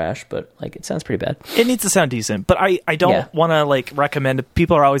literal trash, but like, it sounds pretty bad. It needs to sound decent. But I don't want to like recommend.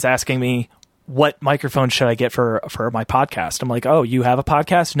 People are always asking me, what microphone should I get for my podcast? I'm like, oh, you have a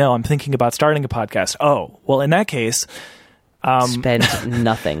podcast? No, I'm thinking about starting a podcast. Oh, well, in that case, spend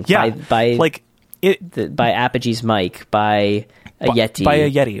nothing. Yeah, buy Apogee's mic, buy a Yeti. Buy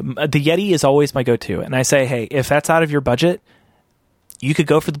a Yeti. The Yeti is always my go-to, and I say, hey, if that's out of your budget, you could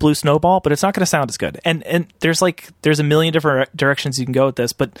go for the Blue Snowball, but it's not going to sound as good. And there's a million different directions you can go with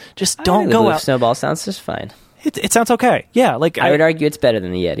this, but just don't go Blue out. Snowball sounds just fine. It sounds okay. Yeah, like I would argue it's better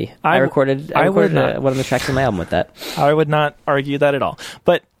than the Yeti. I recorded one of the tracks in my album with that. I would not argue that at all.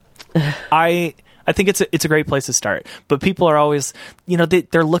 But I think it's a great place to start. But people are always, you know,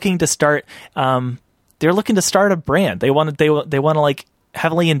 they're looking to start. They're looking to start a brand. They want to like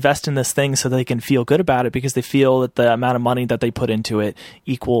heavily invest in this thing so they can feel good about it, because they feel that the amount of money that they put into it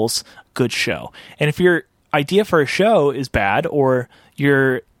equals good show. And if your idea for a show is bad, or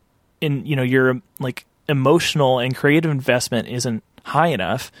your like emotional and creative investment isn't high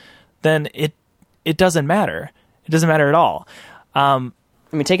enough, then it doesn't matter. It doesn't matter at all.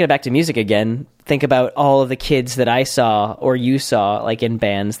 I mean, taking it back to music again, think about all of the kids that I saw or you saw, like, in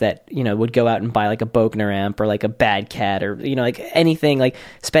bands that, you know, would go out and buy like a Bogner amp or like a Bad Cat or, you know, like anything, like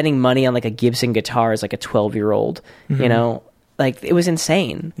spending money on like a Gibson guitar as like a 12-year-old, you know, like, it was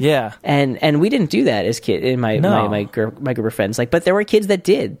insane. Yeah. And we didn't do that as kids in my group of friends. Like, but there were kids that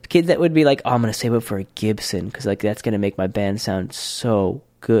did. Kids that would be like, oh, I'm going to save up for a Gibson because like that's going to make my band sound so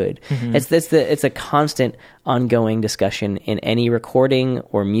good. It's a constant ongoing discussion in any recording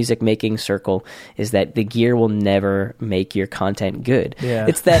or music making circle, is that the gear will never make your content good. Yeah.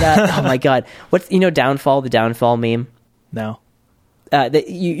 It's that oh my god, what's, you know, the downfall meme? No.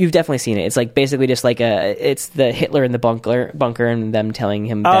 You've definitely seen it. It's like basically just like it's the Hitler in the bunker and them telling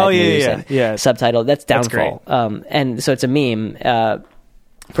him bad news. Yeah. Subtitle. That's Downfall. That's and so it's a meme.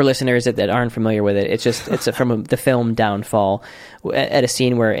 For listeners that aren't familiar with it, it's from the film Downfall, at a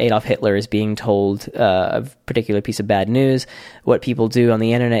scene where Adolf Hitler is being told a particular piece of bad news. What people do on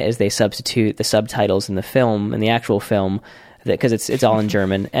the internet is they substitute the subtitles in the actual film, because it's all in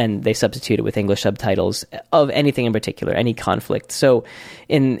German, and they substitute it with English subtitles of anything in particular, any conflict. So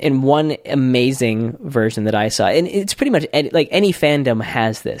in one amazing version that I saw, and it's pretty much like any fandom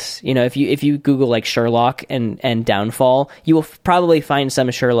has this, you know, if you Google like Sherlock and Downfall, you will probably find some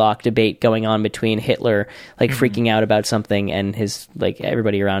Sherlock debate going on between Hitler like freaking out about something and his, like,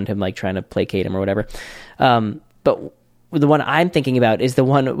 everybody around him like trying to placate him or whatever. But the one I'm thinking about is the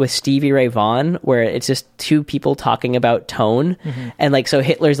one with Stevie Ray Vaughan, where it's just two people talking about tone. And like, so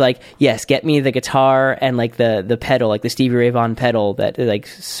Hitler's like, yes, get me the guitar and like the pedal, like the Stevie Ray Vaughan pedal that like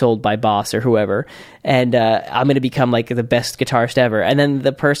sold by Boss or whoever. And I'm going to become like the best guitarist ever. And then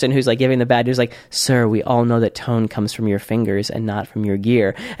the person who's like giving the bad news, like, sir, we all know that tone comes from your fingers and not from your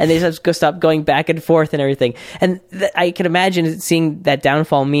gear. And they just go stop going back and forth and everything. And I can imagine seeing that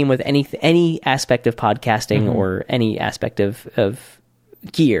Downfall meme with any aspect of podcasting or any aspect of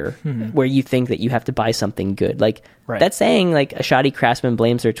gear where you think that you have to buy something good. Like, that saying, like, a shoddy craftsman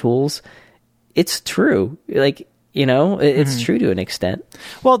blames their tools, it's true. Like, you know, it's true to an extent.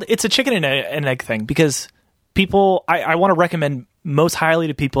 Well, it's a chicken and egg thing, because people, I want to recommend most highly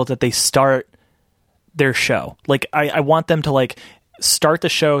to people that they start their show. Like I want them to like start the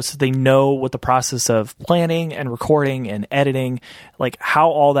show so they know what the process of planning and recording and editing, like how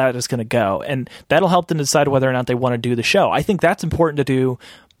all that is going to go. And that'll help them decide whether or not they want to do the show. I think that's important to do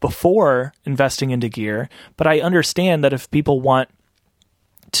before investing into gear. But I understand that if people want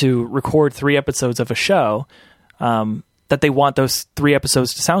to record 3 episodes of a show, that they want those 3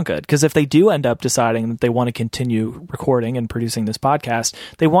 episodes to sound good. Because if they do end up deciding that they want to continue recording and producing this podcast,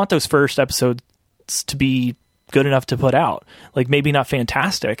 they want those first episodes to be good enough to put out. Like maybe not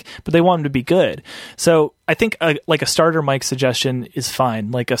fantastic, but they want them to be good. So I think like a starter mic suggestion is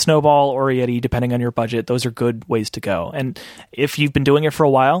fine. Like a Snowball or a Yeti, depending on your budget, those are good ways to go. And if you've been doing it for a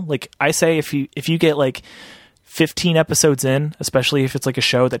while, like I say, if you get like 15 episodes in, especially if it's like a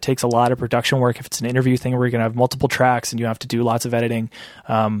show that takes a lot of production work, if it's an interview thing where you're going to have multiple tracks and you have to do lots of editing,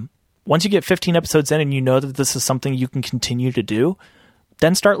 once you get 15 episodes in and you know that this is something you can continue to do,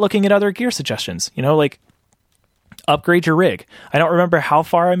 then start looking at other gear suggestions. You know, like upgrade your rig. I don't remember how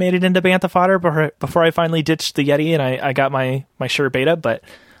far I made it into Bantha Fodder before I finally ditched the Yeti and I got my Shure Beta, but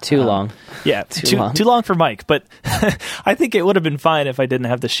too long. Yeah, too long for Mike. But I think it would have been fine if I didn't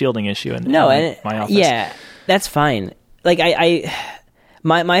have the shielding issue in my office. Yeah, that's fine. Like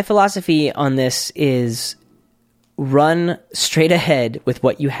my philosophy on this is run straight ahead with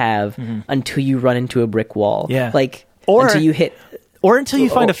what you have until you run into a brick wall. Yeah, like until you hit, or until you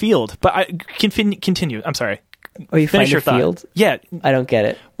find a field. But I continue. I'm sorry. Or you Finish find your a field? Thought. Yeah. I don't get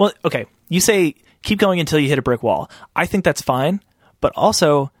it. Well, okay. You say keep going until you hit a brick wall. I think that's fine, but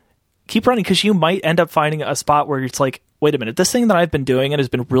also keep running because you might end up finding a spot where it's like, wait a minute, this thing that I've been doing and has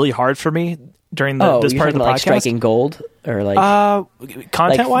been really hard for me during this part of the podcast. Like striking gold or like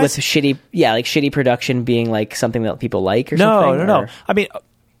content wise with shitty production being like something that people like or something. No. I mean,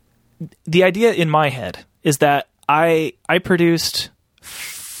 the idea in my head is that I produced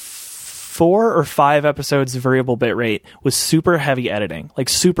 4 or 5 episodes of variable bitrate with super heavy editing, like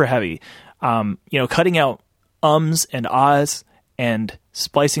super heavy, cutting out ums and ahs and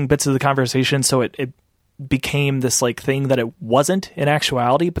splicing bits of the conversation so it became this like thing that it wasn't in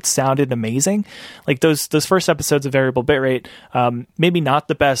actuality, but sounded amazing. Like those first episodes of variable bitrate, maybe not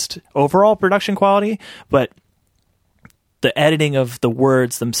the best overall production quality, but the editing of the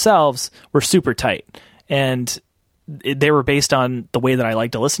words themselves were super tight. And they were based on the way that I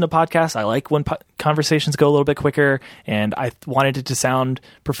like to listen to podcasts. I like when conversations go a little bit quicker, and I wanted it to sound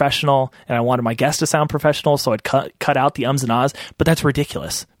professional, and I wanted my guest to sound professional, so I'd cut out the ums and ahs. But that's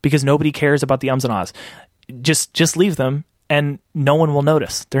ridiculous because nobody cares about the ums and ahs. Just leave them, and no one will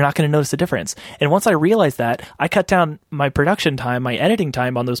notice. They're not going to notice the difference. And once I realized that, I cut down my production time, my editing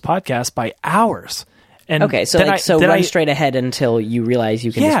time on those podcasts by hours. And okay, so run straight ahead until you realize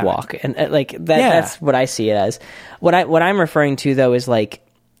you can just walk, and that's what I see it as. What I'm referring to though is like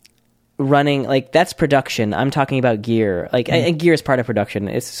running, like that's production. I'm talking about gear, like and gear is part of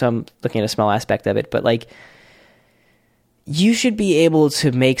production. So I'm looking at a small aspect of it, but like you should be able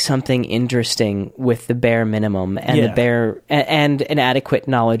to make something interesting with the bare minimum and and an adequate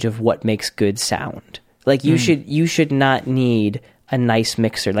knowledge of what makes good sound. Like you should not need a nice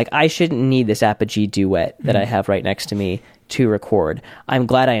mixer. Like I shouldn't need this Apogee Duet that I have right next to me to record. I'm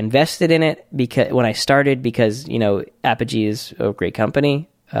glad I invested in it because because Apogee is a great company.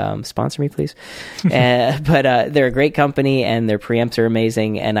 Sponsor me, please. But they're a great company and their preamps are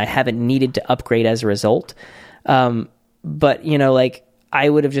amazing, and I haven't needed to upgrade as a result. But like I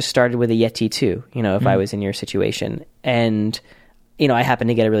would have just started with a Yeti 2, if I was in your situation, and I happen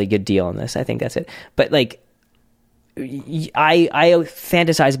to get a really good deal on this. I think that's it. But like I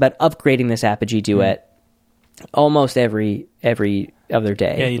fantasize about upgrading this Apogee Duet almost every other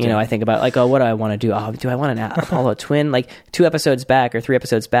day. Yeah, I think about like, what do I want to do? Oh, do I want an Apollo Twin? Like 2 episodes back or 3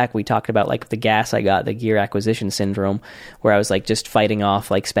 episodes back, we talked about like the gas I got, the gear acquisition syndrome, where I was like just fighting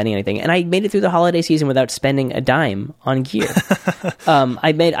off like spending anything, and I made it through the holiday season without spending a dime on gear.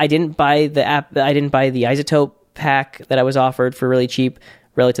 I didn't buy the isotope pack that I was offered for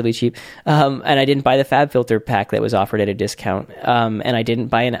relatively cheap, and I didn't buy the Fab Filter pack that was offered at a discount, and I didn't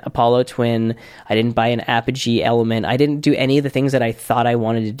buy an Apollo Twin, I didn't buy an Apogee Element, I didn't do any of the things that I thought I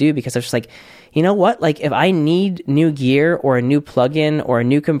wanted to do because I was just like, you know what, like if I need new gear or a new plugin or a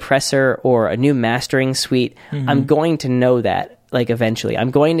new compressor or a new mastering suite, I'm going to know that. Like eventually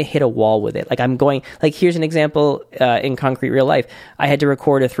I'm going to hit a wall with it. Like here's an example in concrete real life. I had to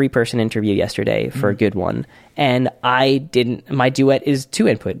record a 3-person interview yesterday for a good one, and my Duet is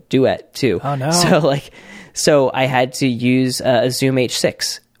 2-input Duet 2. Oh no. So I had to use a Zoom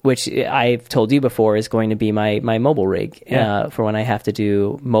H6, which I've told you before is going to be my mobile rig for when I have to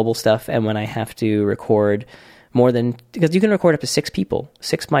do mobile stuff and when I have to record more than, because you can record up to 6 people,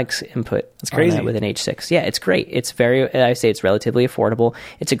 6 mics input. That's crazy. With an H6. Yeah, it's great. It's I say it's relatively affordable.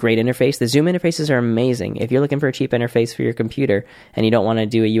 It's a great interface. The Zoom interfaces are amazing. If you're looking for a cheap interface for your computer and you don't want to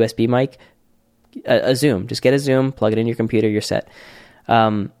do a USB mic, a Zoom, just get a Zoom, plug it in your computer, you're set.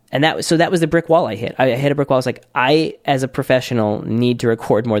 And that was the brick wall I hit. I hit a brick wall. I was like, I, as a professional, need to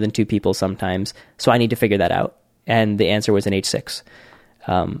record more than 2 people sometimes, so I need to figure that out. And the answer was an H6.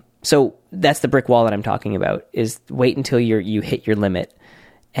 So that's the brick wall that I'm talking about, is wait until you hit your limit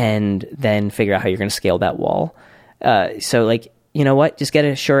and then figure out how you're going to scale that wall. So like, you know what? Just get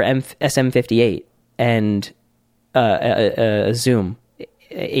a Shure SM58 and a Zoom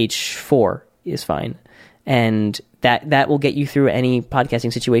H4 is fine. And that will get you through any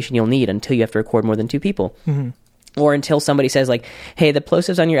podcasting situation you'll need until you have to record more than 2 people. Mm-hmm. Or until somebody says like, hey, the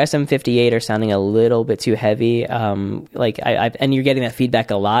plosives on your SM58 are sounding a little bit too heavy. And you're getting that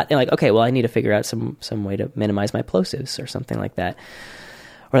feedback a lot. And like, okay, well, I need to figure out some way to minimize my plosives or something like that.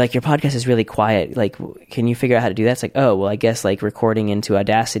 Or like, your podcast is really quiet. Like, can you figure out how to do that? It's like, oh, well, I guess like recording into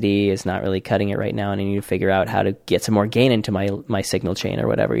Audacity is not really cutting it right now. And I need to figure out how to get some more gain into my signal chain or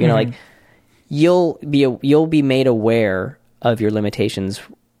whatever. You know, like you'll be made aware of your limitations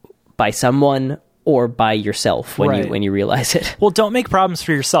by someone or by yourself when you realize it. Well, don't make problems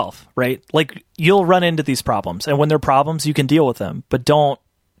for yourself, right? Like, you'll run into these problems, and when they're problems, you can deal with them, but don't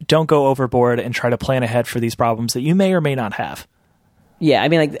go overboard and try to plan ahead for these problems that you may or may not have. Yeah, I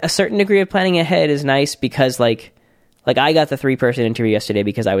mean, like, a certain degree of planning ahead is nice because, like I got the 3-person interview yesterday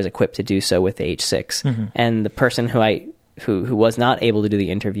because I was equipped to do so with the H6, and the person who was not able to do the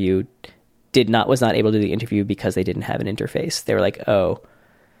interview was not able to do the interview because they didn't have an interface. They were like, oh.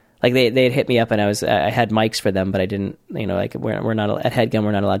 Like they had hit me up and I had mics for them, but I didn't, you know, like we're not at HeadGum,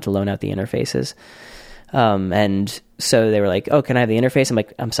 we're not allowed to loan out the interfaces. And so they were like, oh, can I have the interface? I'm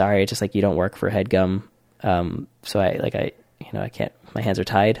like, I'm sorry. It's just like, you don't work for HeadGum. So I can't, my hands are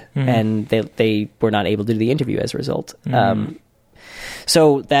tied, and they were not able to do the interview as a result.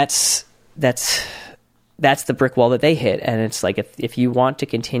 So that's the brick wall that they hit. And it's like, if you want to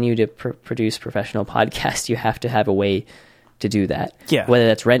continue to produce professional podcasts, you have to have a way to do that. Yeah. Whether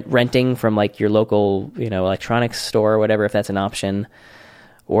that's renting from like your local, you know, electronics store or whatever, if that's an option,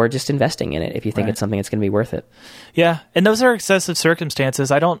 or just investing in it if you think it's something that's going to be worth it. Yeah, and those are excessive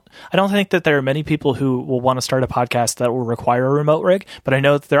circumstances. I don't think that there are many people who will want to start a podcast that will require a remote rig, but I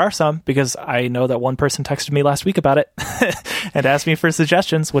know that there are some, because I know that one person texted me last week about it and asked me for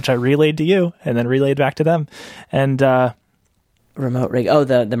suggestions, which I relayed to you and then relayed back to them. And remote rig. Oh,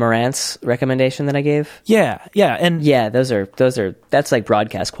 the Marantz recommendation that I gave. Yeah, and yeah, those are that's like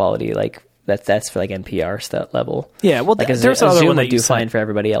broadcast quality. Like that's for like NPR stuff level. Yeah, well, like there's another one that you fine for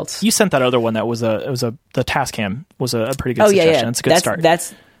everybody else. You sent that other one that was the Tascam was a pretty good suggestion. It's a good start.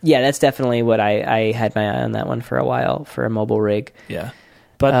 That's definitely what I had my eye on that one for a while for a mobile rig. Yeah,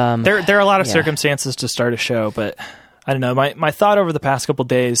 but there are a lot of circumstances to start a show. But I don't know. My thought over the past couple of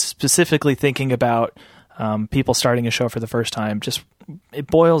days, specifically thinking about people starting a show for the first time, just it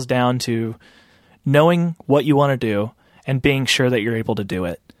boils down to knowing what you want to do and being sure that you're able to do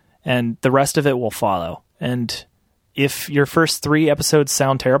it, and the rest of it will follow. And if your first 3 episodes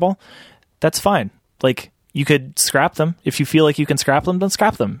sound terrible, that's fine. Like, you could scrap them. If you feel like you can scrap them, then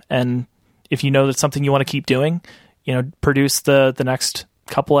scrap them. And if you know that's something you want to keep doing, you know, produce the next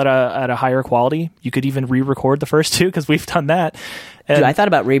couple at a higher quality. You could even re-record the first 2, because we've done that. And dude, I thought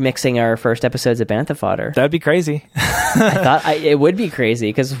about remixing our first episodes of Bantha Fodder. That'd be crazy. I thought it would be crazy,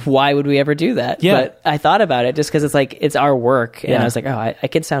 because why would we ever do that? Yeah. But I thought about it just because it's like, it's our work. And I was like, oh, I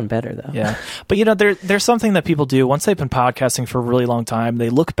could sound better though. Yeah. But you know, there's something that people do once they've been podcasting for a really long time. They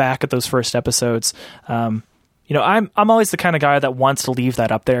look back at those first episodes. You know, I'm always the kind of guy that wants to leave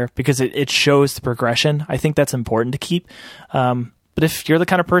that up there because it shows the progression. I think that's important to keep. But if you're the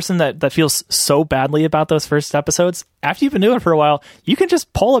kind of person that feels so badly about those first episodes, after you've been doing it for a while, you can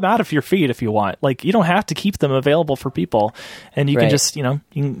just pull them out of your feed if you want. Like, you don't have to keep them available for people, and you can just, you know,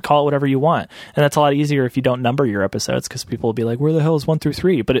 you can call it whatever you want. And that's a lot easier if you don't number your episodes, because people will be like, where the hell is 1 through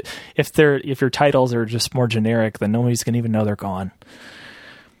 3? But if your titles are just more generic, then nobody's going to even know they're gone.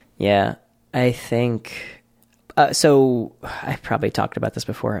 Yeah, I think... so I probably talked about this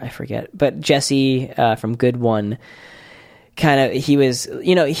before, I forget. But Jesse from Good One, kind of, he was,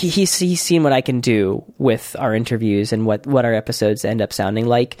 you know, he's seen what I can do with our interviews and what our episodes end up sounding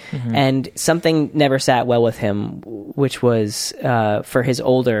like. And something never sat well with him, which was for his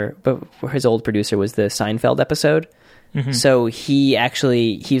old producer was the Seinfeld episode. So he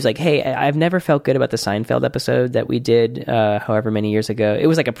was like, hey, I've never felt good about the Seinfeld episode that we did however many years ago. It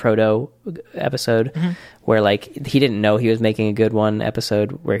was like a proto episode where like he didn't know he was making a good one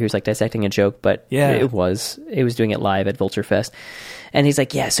episode where he was like dissecting a joke, but it was doing it live at Vulture Fest. And he's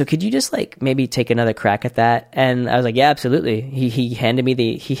like, yeah, so could you just like maybe take another crack at that? And I was like, yeah, absolutely. He handed me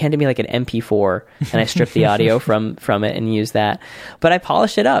like an MP4 and I stripped the audio from it and used that. But I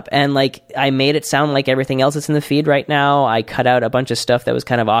polished it up and like I made it sound like everything else that's in the feed right now. I cut out a bunch of stuff that was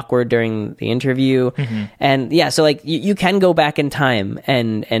kind of awkward during the interview. And yeah, so like you can go back in time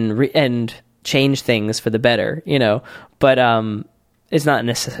and change things for the better, you know, but it's not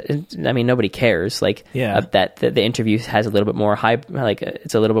necessary. I mean, nobody cares. Like that the interview has a little bit more high, like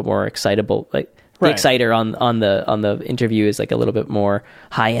it's a little bit more excitable. Like the exciter on the interview is like a little bit more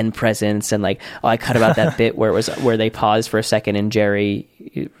high end presence, and like, oh, I cut about that bit where they paused for a second and Jerry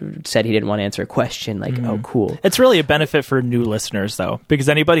said he didn't want to answer a question. Like, oh, cool. It's really a benefit for new listeners though, because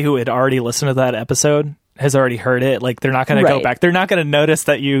anybody who had already listened to that episode has already heard it. Like they're not going to go back. They're not going to notice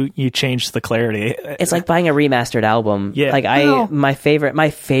that you changed the clarity. It's like buying a remastered album. Yeah. Like my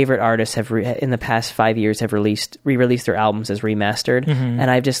favorite artists have in the past 5 years have re-released their albums as remastered,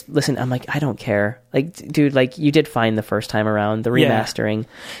 and I've just listened. I'm like, I don't care. Like, dude, like you did fine the first time around. The remastering,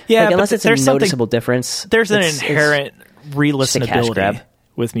 like, unless it's a noticeable difference. There's an inherent re-listenability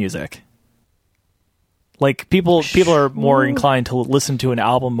with music. Like people are more inclined to listen to an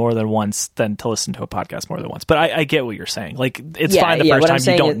album more than once than to listen to a podcast more than once. But I get what you're saying. Like it's fine the first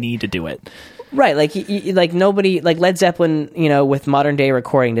time. You don't need to do it. Right. Like like nobody, like Led Zeppelin, you know, with modern day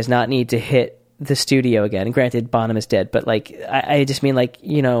recording does not need to hit the studio again. And granted, Bonham is dead, but like I just mean like,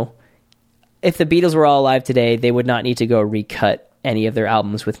 you know, if the Beatles were all alive today, they would not need to go recut any of their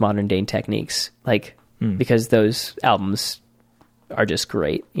albums with modern day techniques. Like because those albums are just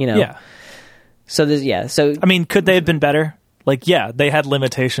great, you know. Yeah. So so I mean, could they have been better? Like, yeah, they had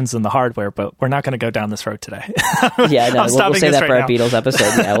limitations in the hardware, but we're not going to go down this road today. Yeah, no, we'll say that for our Beatles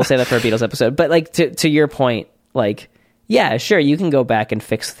episode. Yeah, we'll say that for our Beatles episode. But like to your point, like, yeah, sure, you can go back and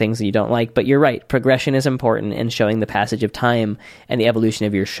fix things that you don't like, but you're right. Progression is important, and showing the passage of time and the evolution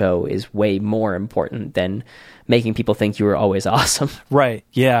of your show is way more important than making people think you were always awesome. Right.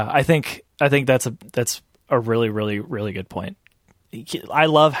 Yeah, I think that's a really, really, really good point. I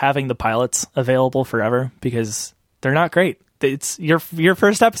love having the pilots available forever because they're not great. It's your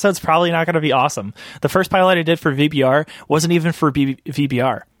first episode's probably not going to be awesome. The first pilot I did for VBR wasn't even for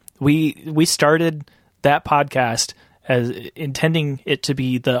VBR. We started that podcast as intending it to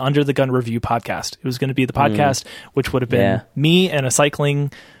be the Under the Gun Review podcast. It was going to be the podcast which would have been me and a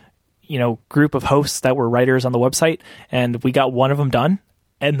cycling, you know, group of hosts that were writers on the website, and we got one of them done.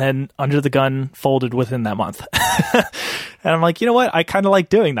 And then Under the Gun folded within that month. And I'm like, you know what? I kind of like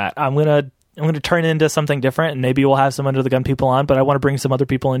doing that. I'm going to turn it into something different, and maybe we'll have some Under the Gun people on, but I want to bring some other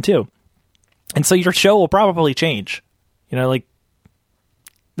people in too. And so your show will probably change. You know, like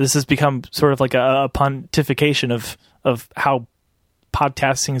this has become sort of like a pontification of how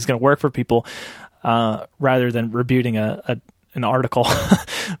podcasting is going to work for people, rather than rebutting an article.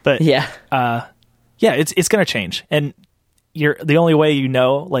 But it's going to change. And the only way you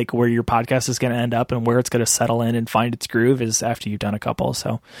know like where your podcast is going to end up and where it's going to settle in and find its groove is after you've done a couple.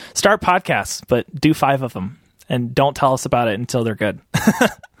 So start podcasts, but do 5 of them and don't tell us about it until they're good.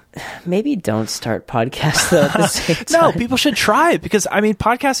 Maybe don't start podcasts though at the same time. No, people should try it because I mean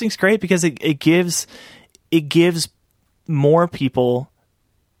podcasting's great because it gives more people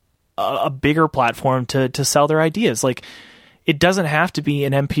a bigger platform to sell their ideas. Like it doesn't have to be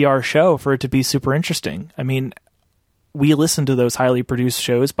an NPR show for it to be super interesting. I mean, we listen to those highly produced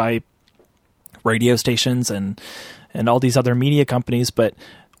shows by radio stations and all these other media companies, but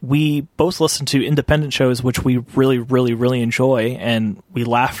we both listen to independent shows, which we really, really, really enjoy, and we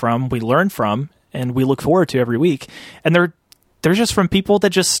laugh from, we learn from, and we look forward to every week. And they're just from people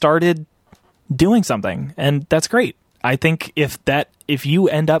that just started doing something, and that's great. I think if you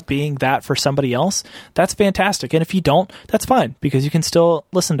end up being that for somebody else, that's fantastic. And if you don't, that's fine, because you can still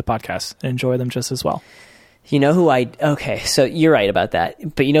listen to podcasts and enjoy them just as well. You know who okay, so you're right about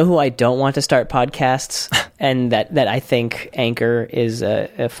that. But you know who I don't want to start podcasts and that I think Anchor is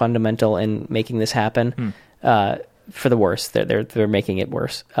a fundamental in making this happen, for the worse. They're making it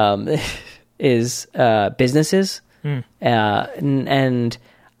worse. Is businesses and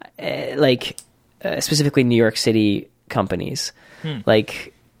like specifically New York City companies,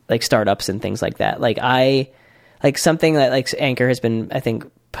 like startups and things like that. Like something that like Anchor has been, I think,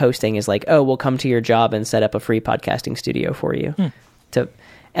 posting is like, oh, we'll come to your job and set up a free podcasting studio for you.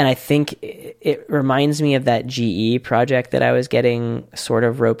 And I think it reminds me of that GE project that I was getting sort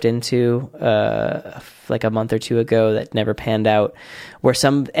of roped into like a month or two ago that never panned out, where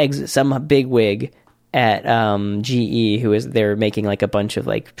some big wig at GE they're making like a bunch of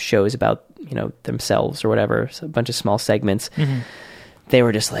like shows about themselves or whatever, so a bunch of small segments. They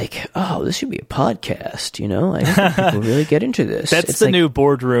were just like, oh, this should be a podcast, I think people really get into this. That's the new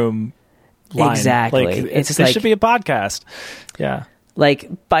boardroom line. Exactly. This should be a podcast. Yeah.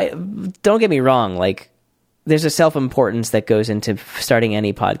 Don't get me wrong, there's a self-importance that goes into starting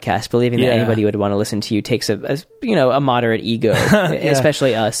any podcast. Believing that anybody would want to listen to you takes a moderate ego,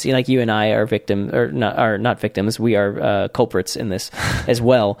 especially us. You and I are not victims. We are culprits in this as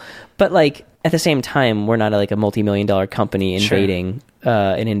well. But at the same time, we're not a multi-million-dollar company invading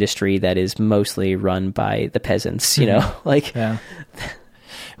an industry that is mostly run by the peasants. Yeah.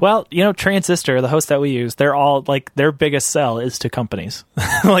 Well, Transistor, the host that we use, they're all their biggest sell is to companies.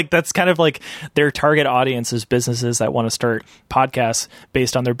 That's kind of their target audience is businesses that want to start podcasts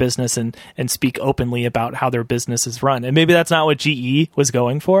based on their business and speak openly about how their business is run. And maybe that's not what GE was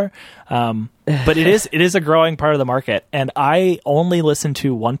going for. But it is a growing part of the market. And I only listen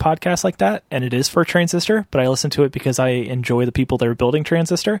to one podcast like that, and it is for Transistor, but I listen to it because I enjoy the people that are building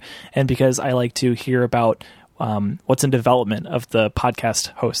Transistor and because I like to hear about what's in development of the podcast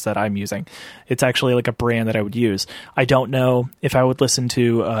host that I'm using. It's actually a brand that I would use. I don't know if I would listen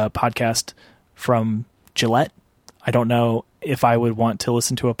to a podcast from Gillette. I don't know if I would want to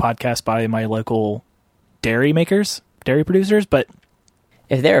listen to a podcast by my local dairy producers, but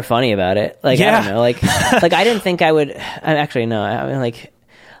if they're funny about it, I don't know, I didn't think I would. Actually, no. I mean,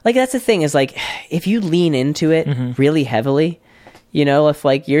 that's the thing is if you lean into it really heavily.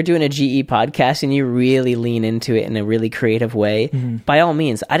 If you're doing a GE podcast and you really lean into it in a really creative way, by all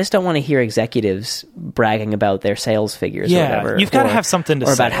means, I just don't want to hear executives bragging about their sales figures or whatever. You've got to have something to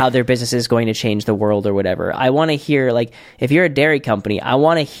say. Or about how their business is going to change the world or whatever. I want to hear, if you're a dairy company, I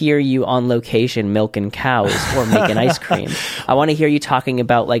want to hear you on location milking cows or making ice cream. I want to hear you talking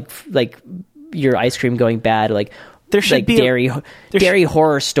about, your ice cream going bad, there should be dairy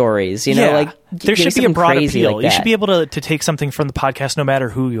horror stories, there should be a broad appeal. You should be able to take something from the podcast no matter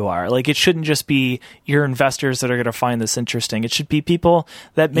who you are. It shouldn't just be your investors that are going to find this interesting. It should be people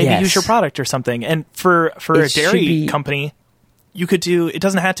that maybe use your product or something. And for a dairy company, you could it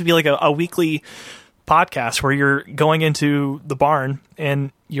doesn't have to be a weekly podcast where you're going into the barn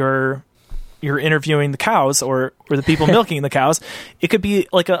and you're interviewing the cows or the people milking the cows. It could be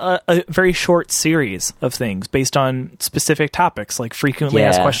a very short series of things based on specific topics, frequently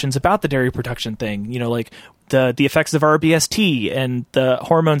asked questions about the dairy production thing, the effects of RBST and the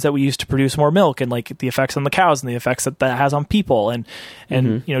hormones that we use to produce more milk and the effects on the cows and the effects that has on people and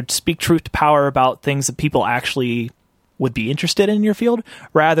speak truth to power about things that people actually would be interested in your field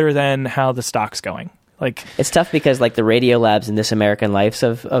rather than how the stock's going. It's tough because the Radio Labs and This American Lives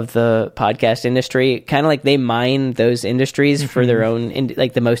of the podcast industry, kind of they mine those industries for their own,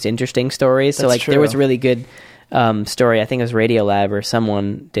 the most interesting stories. So there was a really good story, I think it was Radio Lab or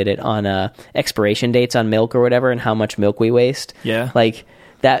someone did it on expiration dates on milk or whatever and how much milk we waste. Yeah.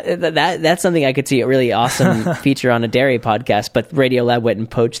 That's something I could see a really awesome feature on a dairy podcast, but Radio Lab went and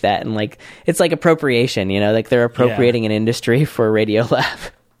poached that and it's appropriation, they're appropriating an industry for Radio Lab.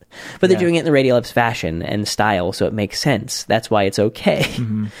 But they're doing it in the Radiolab's fashion and style, so it makes sense. That's why it's okay.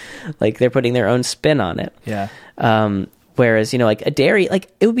 They're putting their own spin on it. Yeah. Whereas, a dairy,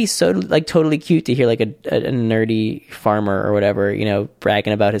 it would be so, totally cute to hear, a nerdy farmer or whatever,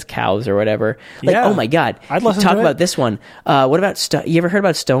 bragging about his cows or whatever. Oh my God. I'd listen Talk to about it. This one. What about, you ever heard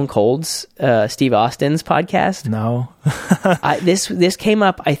about Stone Cold's, Steve Austin's podcast? No. This came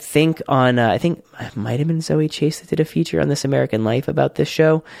up, I think, on, I think it might have been Zoe Chase that did a feature on This American Life about this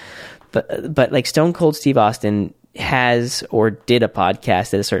show. But Stone Cold Steve Austin has or did a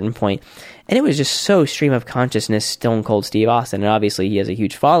podcast at a certain point, and it was just so stream of consciousness Stone Cold Steve Austin, and obviously he has a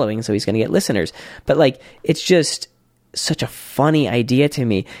huge following, so he's going to get listeners, but it's just such a funny idea to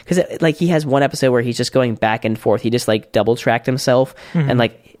me because he has one episode where he's just going back and forth. He just double tracked himself and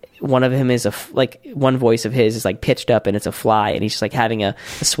one of him is one voice of his is pitched up and it's a fly, and he's just having a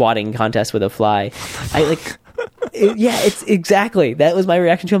swatting contest with a fly. It's exactly, that was my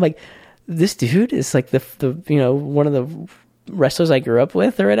reaction to him. This dude is the one of the wrestlers I grew up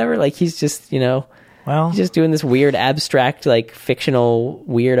with or whatever. He's just, he's just doing this weird abstract, fictional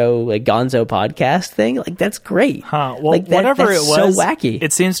weirdo, gonzo podcast thing. That's great. Well, whatever that's it was, so wacky.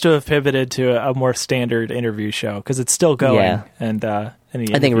 It seems to have pivoted to a more standard interview show because it's still going. Yeah. And I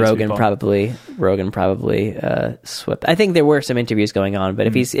think Rogan probably swept. I think there were some interviews going on, but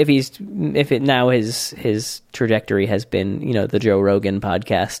if now his trajectory has been, the Joe Rogan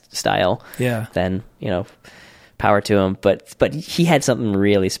podcast style, then, power to him. But he had something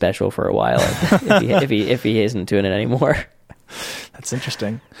really special for a while if he isn't doing it anymore. That's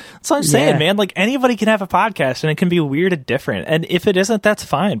interesting. That's what I'm saying, man. Like, anybody can have a podcast, and it can be weird and different. And if it isn't, that's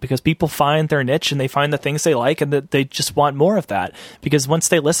fine, because people find their niche and they find the things they like, and that they just want more of that. Because once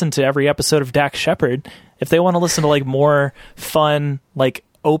they listen to every episode of Dax Shepard, if they want to listen to like more fun, like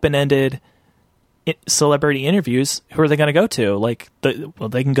open-ended celebrity interviews, who are they going to go to? Like,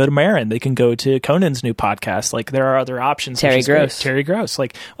 they can go to Maron. They can go to Conan's new podcast. Like, there are other options. Terry Gross. Terry Gross.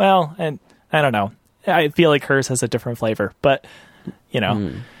 Like, well, and I don't know. I feel like hers has a different flavor, but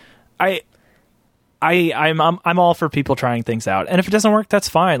I'm all for people trying things out. And if it doesn't work, that's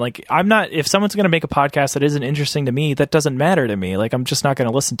fine. Like, if someone's going to make a podcast that isn't interesting to me, that doesn't matter to me. Like, I'm just not going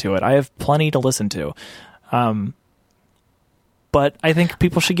to listen to it. I have plenty to listen to. But I think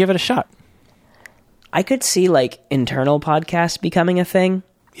people should give it a shot. I could see like internal podcasts becoming a thing.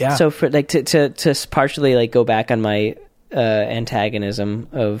 Yeah. So for like to partially like go back on my antagonism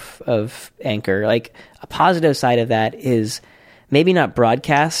of Anchor, like a positive side of that is maybe not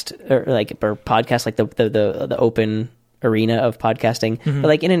broadcast or podcast like the open arena of podcasting, but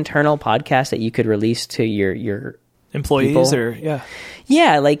like an internal podcast that you could release to your employees people.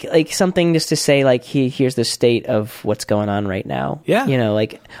 Like something just to say like here's the state of what's going on right now. Yeah.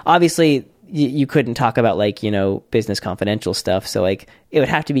 Like obviously you couldn't talk about like, business confidential stuff. So like it would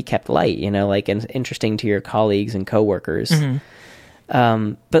have to be kept light, like and interesting to your colleagues and coworkers.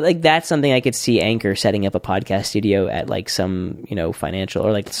 But like that's something I could see Anchor setting up a podcast studio at like some, financial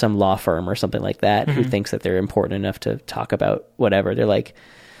or like some law firm or something like that who thinks that they're important enough to talk about whatever. They're like,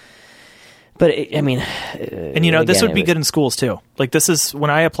 but this would be good in schools too. Like this is when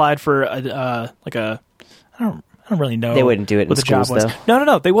I applied for I don't really know. They wouldn't do it in schools, though.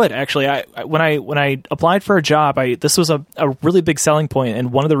 No, they would actually. When I applied for a job, this was a really big selling point,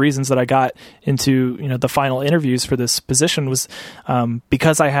 and one of the reasons that I got into the final interviews for this position was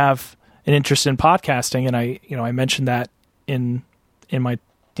because I have an interest in podcasting, and I mentioned that in my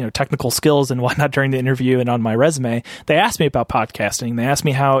technical skills and whatnot during the interview and on my resume. They asked me about podcasting. They asked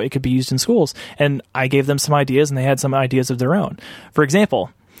me how it could be used in schools, and I gave them some ideas, and they had some ideas of their own. For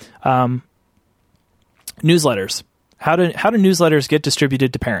example, newsletters. How do newsletters get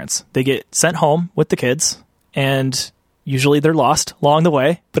distributed to parents? They get sent home with the kids, and usually they're lost along the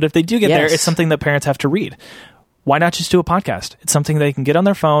way. But if they do get there, it's something that parents have to read. Why not just do a podcast? It's something they can get on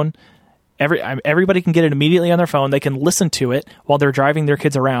their phone. Everybody can get it immediately on their phone. They can listen to it while they're driving their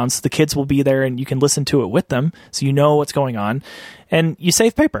kids around. So the kids will be there, and you can listen to it with them, so you know what's going on, and you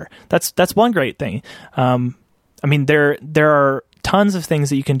save paper. That's one great thing. There are tons of things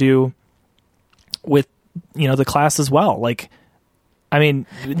that you can do with the class as well. Like,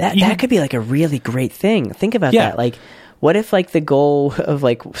 that could be like a really great thing. Think about that. Like, what if like the goal of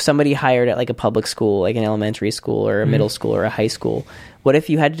like somebody hired at like a public school, like an elementary school or a middle school or a high school, what if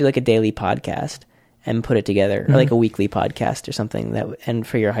you had to do like a daily podcast and put it together, or like a weekly podcast or something and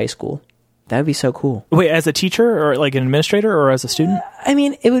for your high school? That would be so cool. Wait, as a teacher or like an administrator or as a student?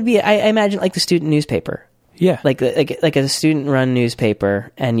 It would be, I imagine like the student newspaper. Yeah, like a student-run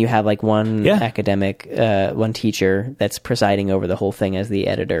newspaper, and you have like one academic, one teacher that's presiding over the whole thing as the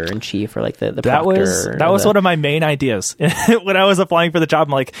editor-in-chief or like the proctor. That was one of my main ideas when I was applying for the job.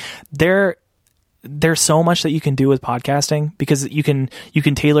 I'm like, there's so much that you can do with podcasting, because you can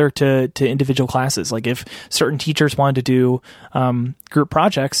tailor to individual classes. Like if certain teachers wanted to do group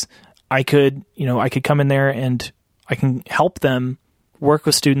projects, I could come in there and I can help them work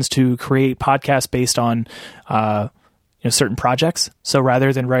with students to create podcasts based on certain projects. So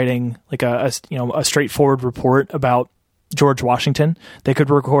rather than writing like a straightforward report about George Washington, they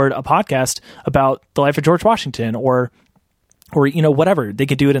could record a podcast about the life of George Washington, or whatever. They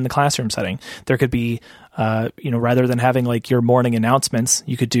could do it in the classroom setting. There could be rather than having like your morning announcements,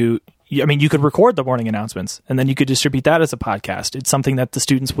 you could record the morning announcements, and then you could distribute that as a podcast. It's something that the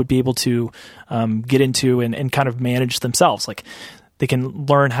students would be able to get into and kind of manage themselves. Like, they can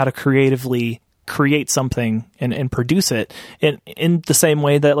learn how to creatively create something and produce it in the same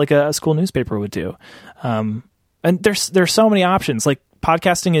way that like a school newspaper would do. And there's so many options. Like,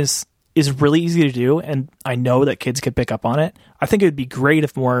 podcasting is really easy to do, and I know that kids could pick up on it. I think it would be great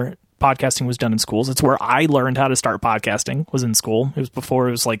if more podcasting was done in schools. It's where I learned how to start podcasting, was in school. It was before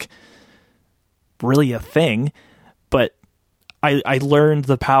it was like really a thing, but I learned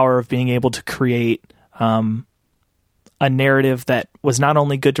the power of being able to create a narrative that was not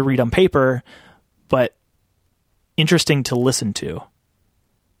only good to read on paper, but interesting to listen to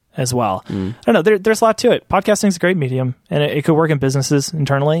as well. I don't know. There's a lot to it. Podcasting is a great medium, and it could work in businesses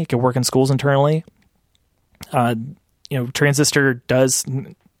internally. It could work in schools internally. Transistor does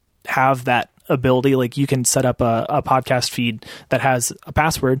have that ability. Like you can set up a podcast feed that has a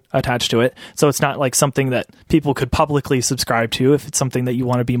password attached to it. So it's not like something that people could publicly subscribe to. If it's something that you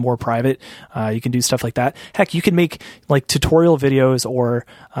want to be more private, you can do stuff like that. Heck, you can make like tutorial videos or,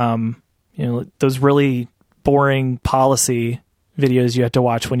 those really boring policy videos you have to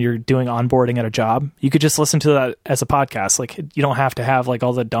watch when you're doing onboarding at a job. You could just listen to that as a podcast. Like you don't have to have like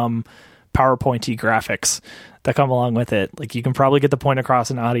all the dumb PowerPointy graphics that come along with it. Like you can probably get the point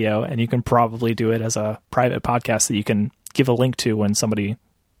across in audio, and you can probably do it as a private podcast that you can give a link to when somebody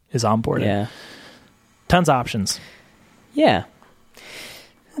is onboarded. Yeah. Tons of options. Yeah.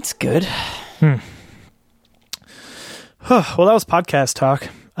 That's good. Well, that was podcast talk.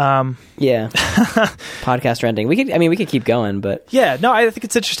 Yeah. Podcast renting. We could keep going, but yeah, no, I think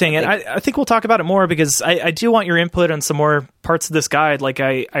it's interesting. And I think we'll talk about it more because I do want your input on some more parts of this guide. Like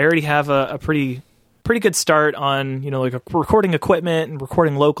I already have a pretty good start on, like recording equipment and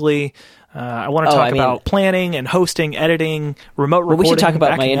recording locally. I want to talk about planning and hosting, editing, remote recording. We should talk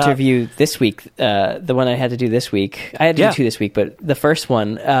about my interview this week. The one I had to do this week. I had to do 2 this week, but the first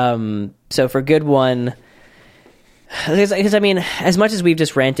one. So for good one, because as much as we've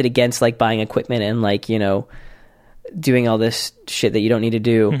just ranted against like buying equipment and like, doing all this shit that you don't need to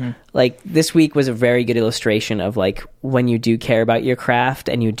do, like this week was a very good illustration of like when you do care about your craft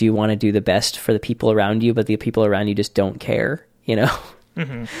and you do want to do the best for the people around you, but the people around you just don't care,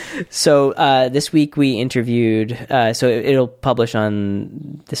 So this week we interviewed, so it'll publish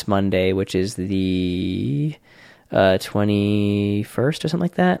on this Monday, which is the 21st or something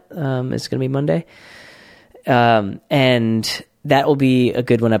like that. It's going to be Monday. And that will be a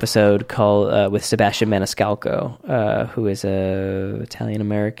good one episode called with Sebastian Maniscalco, who is a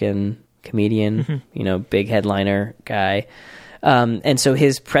Italian-American comedian, big headliner guy. And so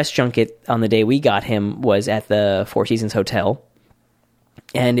his press junket on the day we got him was at the Four Seasons Hotel.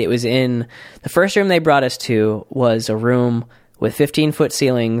 And it was in the first room they brought us to was a room with 15-foot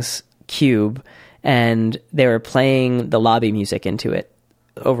ceilings, cube, and they were playing the lobby music into it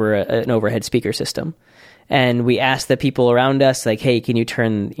over an overhead speaker system. And we asked the people around us, like, hey, can you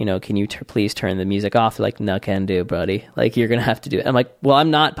please turn the music off? They're like, no, can do, buddy. Like, you're going to have to do it. I'm like, well,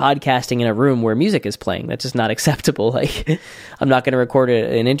 I'm not podcasting in a room where music is playing. That's just not acceptable. Like, I'm not going to record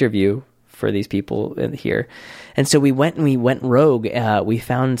an interview for these people here. And so we went rogue. We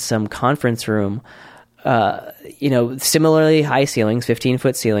found some conference room, similarly high ceilings,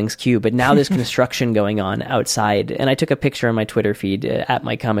 15-foot ceilings, cube, but now there's construction going on outside. And I took a picture on my Twitter feed, at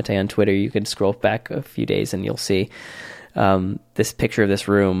Mike Kamate on Twitter. You can scroll back a few days and you'll see this picture of this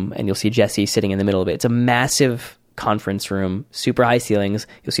room, and you'll see Jesse sitting in the middle of it. It's a massive conference room, super high ceilings.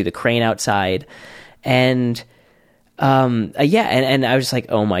 You'll see the crane outside. And and I was just like,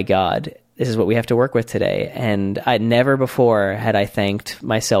 oh my God, this is what we have to work with today. And I never before had I thanked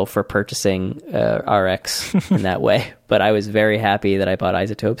myself for purchasing RX in that way. But I was very happy that I bought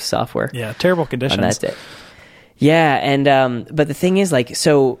Isotope's software. Yeah, terrible conditions. On that day. Yeah, and but the thing is, like,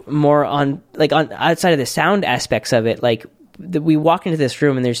 so more on outside of the sound aspects of it, like we walk into this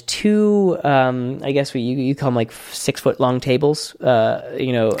room and there's two, I guess you call them like 6-foot long tables,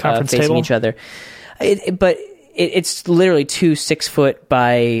 facing table? each other. It's literally 2 6-foot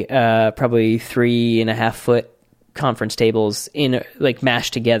by probably 3.5 foot conference tables in like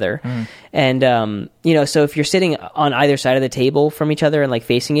mashed together. And so if you're sitting on either side of the table from each other and like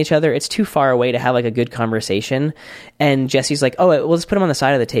facing each other, it's too far away to have like a good conversation. And Jesse's like, oh, well, let's put them on the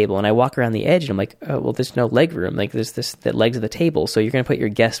side of the table. And I walk around the edge and I'm like, oh, well, there's no leg room. Like there's the legs of the table, so you're gonna put your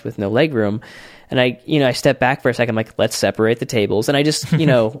guest with no leg room. And I step back for a second. I'm like, let's separate the tables. And I just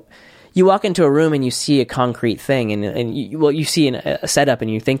you walk into a room and you see a concrete thing, and you see a setup, and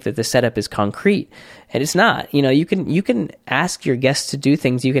you think that the setup is concrete, and it's not. You can ask your guests to do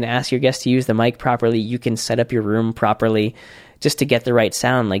things. You can ask your guests to use the mic properly. You can set up your room properly just to get the right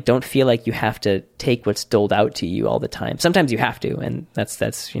sound. Like, don't feel like you have to take what's doled out to you all the time. Sometimes you have to, and that's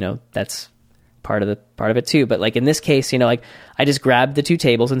part of it too. But like in this case, I just grabbed the 2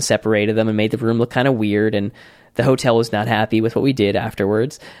 tables and separated them and made the room look kind of weird, and the hotel was not happy with what we did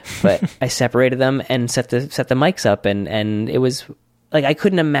afterwards, but I separated them and set the mics up, and it was like I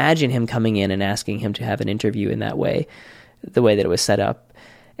couldn't imagine him coming in and asking him to have an interview in that way, the way that it was set up.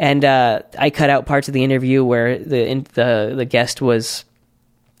 And I cut out parts of the interview where the guest was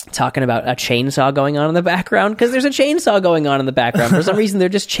talking about a chainsaw going on in the background, because there's a chainsaw going on in the background. For some reason, they're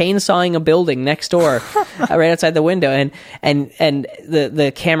just chainsawing a building next door, right outside the window. And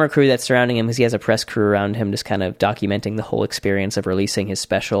the camera crew that's surrounding him, because he has a press crew around him, just kind of documenting the whole experience of releasing his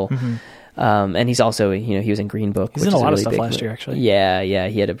special. And he's also, he was in Green Book. He's in a lot of stuff last year, actually. Yeah,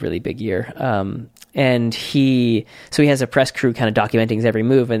 he had a really big year. And he has a press crew kind of documenting his every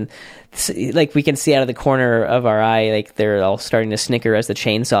move, and like we can see out of the corner of our eye, like they're all starting to snicker as the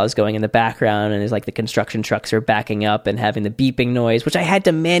chainsaw is going in the background, and there's like the construction trucks are backing up and having the beeping noise, which I had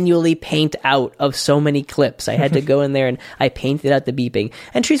to manually paint out of so many clips. I had to go in there and I painted out the beeping,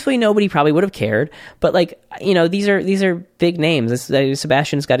 and truthfully, nobody probably would have cared. But like, these are big names.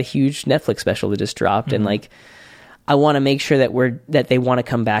 Sebastian's got a huge Netflix special that just dropped, and like, I want to make sure that they want to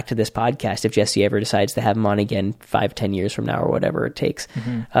come back to this podcast if Jesse ever decides to have him on again 5-10 years from now or whatever it takes.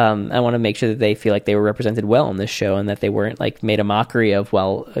 I want to make sure that they feel like they were represented well on this show, and that they weren't like made a mockery of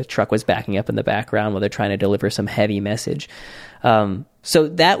while a truck was backing up in the background while they're trying to deliver some heavy message. So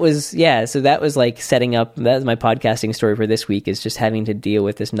that was like setting up. That was my podcasting story for this week, is just having to deal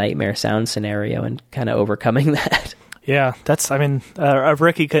with this nightmare sound scenario and kind of overcoming that. Yeah, a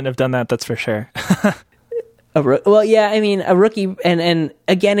rookie couldn't have done that. That's for sure. A rookie, and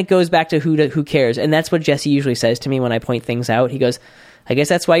again, it goes back to who cares, and that's what Jesse usually says to me when I point things out. He goes, "I guess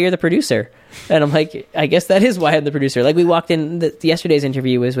that's why you're the producer," and I'm like, "I guess that is why I'm the producer." Like we walked in, yesterday's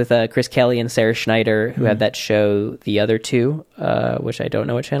interview was with Chris Kelly and Sarah Schneider, who have that show, The Other Two, which I don't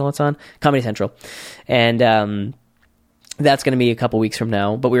know what channel it's on, Comedy Central, and that's going to be a couple weeks from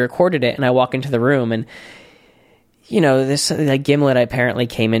now. But we recorded it, and I walk into the room, and this Gimlet apparently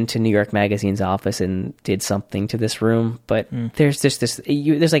came into New York Magazine's office and did something to this room, but there's just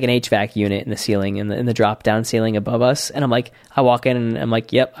there's like an HVAC unit in the ceiling, in the drop down ceiling above us, and I'm like, I walk in and I'm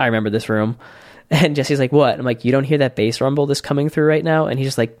like, yep, I remember this room. And Jesse's like, what? I'm like, you don't hear that bass rumble that's coming through right now? And he's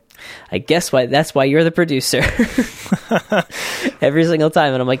just like, I guess that's why you're the producer. Every single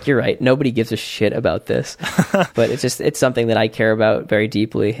time. And I'm like, you're right, nobody gives a shit about this. But it's something that I care about very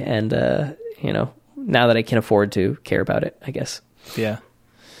deeply, and now that I can afford to care about it, I guess. Yeah.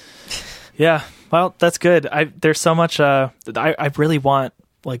 Well, that's good. There's so much. I really want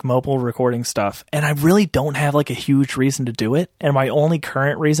like mobile recording stuff, and I really don't have like a huge reason to do it. And my only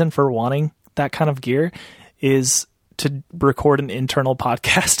current reason for wanting that kind of gear is to record an internal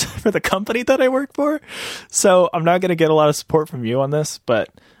podcast for the company that I work for. So I'm not going to get a lot of support from you on this, but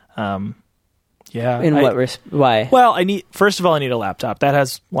yeah. Why? Well, first of all, I need a laptop that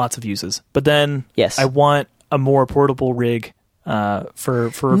has lots of uses, but then yes, I want a more portable rig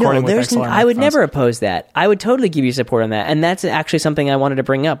for recording with XLR. I would never oppose that. I would totally give you support on that, and that's actually something I wanted to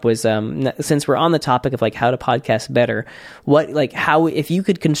bring up. Was since we're on the topic of like how to podcast better, if you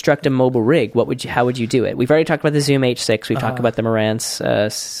could construct a mobile rig, how would you do it? We've already talked about the Zoom H6. We've talked about the Marantz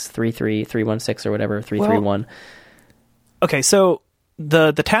 33316 or whatever 331. Okay, so.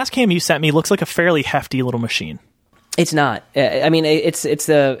 The Tascam you sent me looks like a fairly hefty little machine. It's not. I mean, it's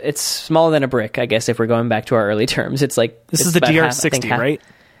smaller than a brick, I guess, if we're going back to our early terms. It's like... This is the DR60, right?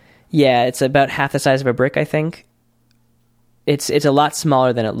 Yeah, it's about half the size of a brick, I think. It's a lot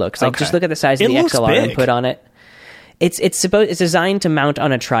smaller than it looks. Like, just look at the size of the XLR input on it. It's designed to mount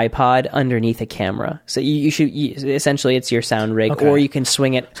on a tripod underneath a camera. So you should essentially it's your sound rig, or you can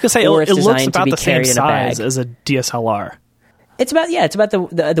swing it. I was gonna say, or it's it designed looks about to be the same carried in a bag. size as a DSLR. It's about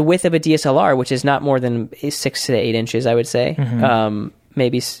the width of a DSLR, which is not more than 6 to 8 inches, I would say.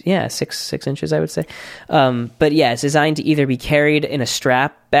 Maybe 6 inches, I would say. But yeah, it's designed to either be carried in a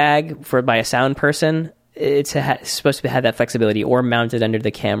strap bag by a sound person. It's supposed to have that flexibility, or mounted under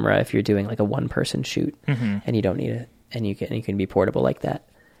the camera if you're doing like a one-person shoot, and you don't need it, and you can be portable like that.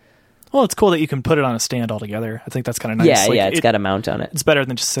 Well, it's cool that you can put it on a stand altogether. I think that's kind of nice. Yeah, it's got a mount on it. It's better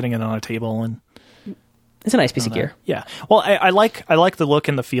than just sitting it on a table and. It's a nice piece of gear. Yeah. Well, I like the look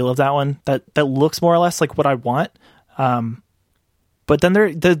and the feel of that one. That looks more or less like what I want. But then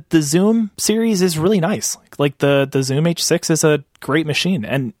the Zoom series is really nice. Like the Zoom H6 is a great machine.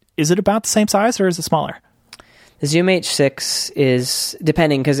 And is it about the same size or is it smaller? The Zoom H6 is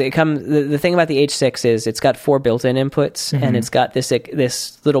depending, because the thing about the H6 is it's got 4 built-in inputs, and it's got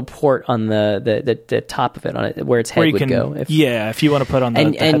this little port on the top of it, on it where its head would go. If you want to put on the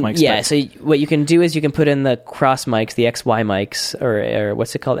head mics. Yeah, so what you can do is you can put in the cross mics, the XY mics, or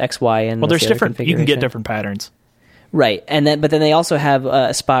what's it called, XY, and there's different. You can get different patterns. Right, but then they also have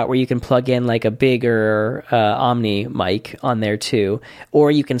a spot where you can plug in like a bigger Omni mic on there too,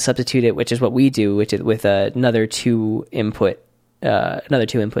 or you can substitute it, which is what we do, which is with another two inputs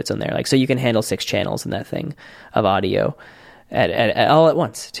on there. Like, so you can handle 6 channels in that thing of audio at all at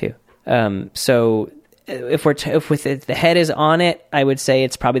once too. So if the head is on it, I would say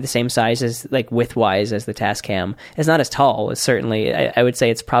it's probably the same size as, like, width-wise as the Tascam. It's not as tall. It's certainly, I would say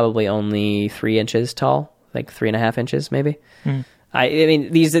it's probably only 3 inches tall. Like 3.5 inches, maybe. I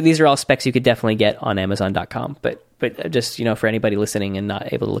mean, these are all specs you could definitely get on Amazon.com, but but just, for anybody listening and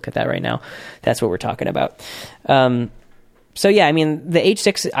not able to look at that right now, that's what we're talking about. So yeah, I mean, the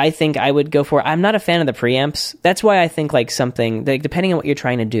H6, I think I would go for. I'm not a fan of the preamps. That's why I think like something, like, depending on what you're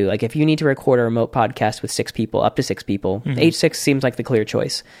trying to do, like if you need to record a remote podcast with 6 people, up to 6 people, the H6 seems like the clear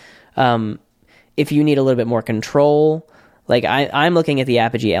choice. If you need a little bit more control, like I'm looking at the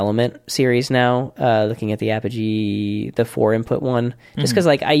Apogee Element series now, looking at the Apogee, the 4 input one, just because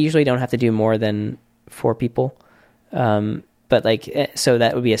like I usually don't have to do more than 4 people. But like, so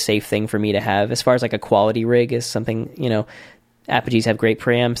that would be a safe thing for me to have. As far as like a quality rig is something, Apogees have great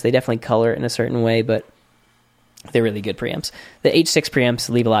preamps. They definitely color it in a certain way, but they're really good preamps. The H6 preamps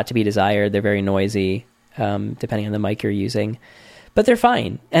leave a lot to be desired. They're very noisy, depending on the mic you're using, but they're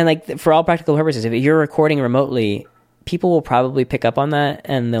fine. And like for all practical purposes, if you're recording remotely, people will probably pick up on that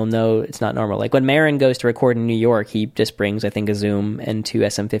and they'll know it's not normal. Like when Marin goes to record in New York, he just brings, I think, a Zoom and 2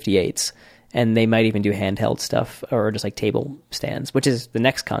 SM58s. And they might even do handheld stuff or just like table stands, which is the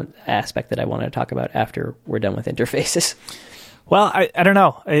next aspect that I wanted to talk about after we're done with interfaces. Well, I don't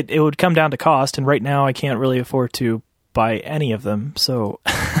know. It would come down to cost, and right now I can't really afford to buy any of them. So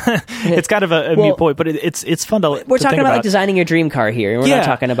it's kind of a moot point, but it's fun to We're talking about like designing your dream car here. And we're not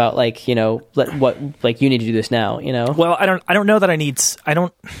talking about like, what like you need to do this now, Well, I don't know that I need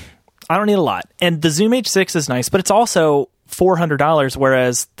a lot. And the Zoom H6 is nice, but it's also $400,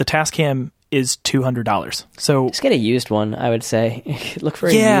 whereas the Tascam is $200. So just get a used one, I would say. Look for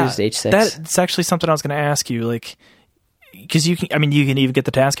a used H6. That's actually something I was going to ask you, like, because you can even get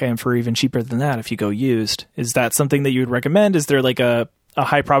the Tascam for even cheaper than that if you go used. Is that something that you would recommend? Is there like a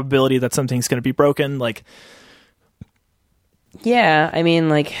high probability that something's going to be broken? Like, yeah, I mean,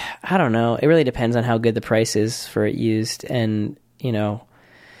 like, I don't know. It really depends on how good the price is for it used, and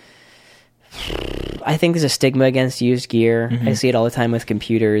I think there's a stigma against used gear. I see it all the time with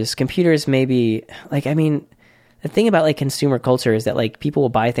computers. Computers maybe, like, I mean, the thing about, like, consumer culture is that, like, people will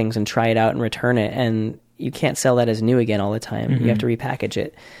buy things and try it out and return it, and you can't sell that as new again all the time. You have to repackage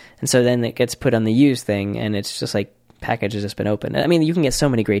it. And so then it gets put on the used thing, and it's just, like, package has just been opened. I mean, you can get so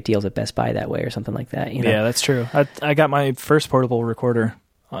many great deals at Best Buy that way or something like that, Yeah, that's true. I got my first portable recorder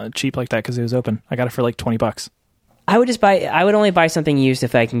cheap like that because it was open. I got it for, like, $20. I would only buy something used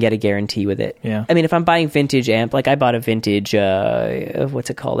if I can get a guarantee with it. Yeah. I mean, if I'm buying vintage amp, like I bought a vintage, what's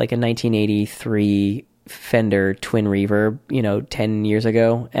it called? Like a 1983 Fender Twin Reverb, 10 years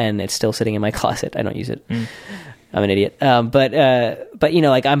ago, and it's still sitting in my closet. I don't use it. I'm an idiot. But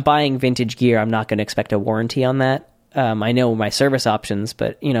like I'm buying vintage gear, I'm not going to expect a warranty on that. I know my service options,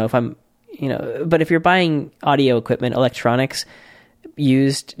 but but if you're buying audio equipment, electronics,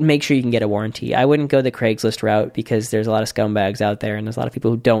 used, make sure you can get a warranty. I wouldn't go the Craigslist route because there's a lot of scumbags out there and there's a lot of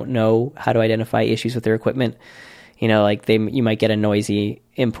people who don't know how to identify issues with their equipment. Like you might get a noisy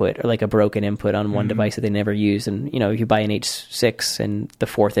input or like a broken input on one device that they never use. And, if you buy an H6 and the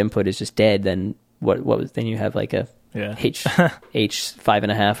 4th input is just dead, then then you have like a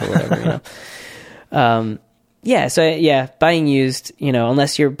H5.5 or whatever, buying used,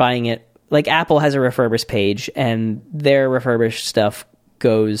 unless you're buying it, like Apple has a refurbished page and their refurbished stuff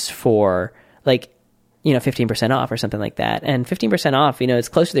goes for like, 15% off or something like that. And 15% off, it's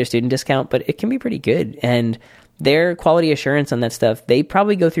close to their student discount, but it can be pretty good. And their quality assurance on that stuff, they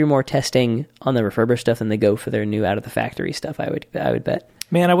probably go through more testing on the refurbished stuff than they go for their new out of the factory stuff. I would bet.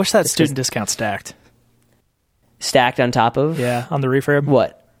 Man, I wish that student discount stacked on top of? Yeah. On the refurb.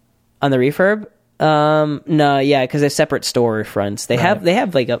 What? On the refurb? No, yeah, because they're separate storefronts. They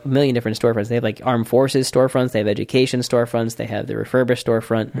have like a million different storefronts. They have like armed forces storefronts. They have education storefronts. They have the refurbished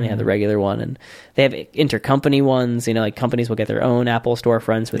storefront. And they have the regular one, and they have intercompany ones. Like companies will get their own Apple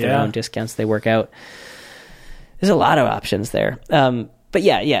storefronts with their own discounts they work out. There's a lot of options there. But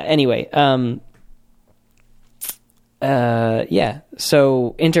yeah. Anyway,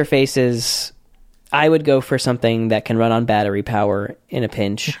 So interfaces, I would go for something that can run on battery power in a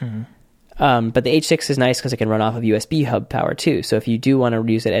pinch. But the H6 is nice because it can run off of USB hub power too. So if you do want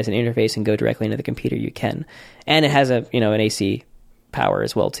to use it as an interface and go directly into the computer, you can. And it has an AC power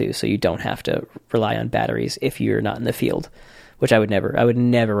as well too. So you don't have to rely on batteries if you're not in the field, which I would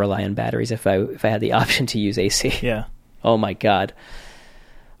never rely on batteries if I had the option to use AC. Yeah. Oh my God.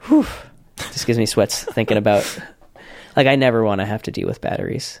 Whew. This gives me sweats thinking about, like, I never want to have to deal with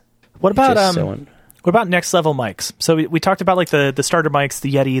batteries. What about next level mics? So we talked about like the starter mics,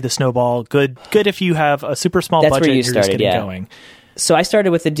 the Yeti, the Snowball. Good if you have a super small budget. Where you you're started, just getting going. So I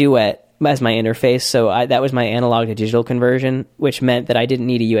started with the Duet as my interface. So that was my analog to digital conversion, which meant that I didn't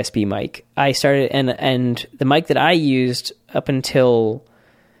need a USB mic. I started and the mic that I used up until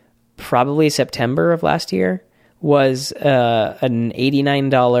probably September of last year was an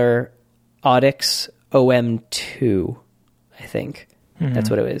 $89 Audix OM2, I think.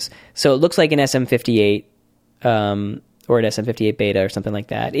 That's what it is. So it looks like an SM58 or an SM58 beta or something like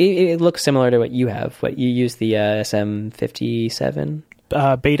that. It looks similar to what you have. What you use the SM57?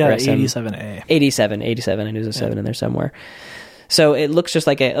 Beta 87A. 87. I knew there's a 7 in there somewhere. So it looks just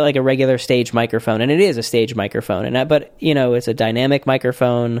like a regular stage microphone, and it is a stage microphone. But it's a dynamic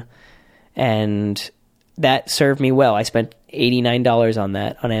microphone, and that served me well. I spent $89 on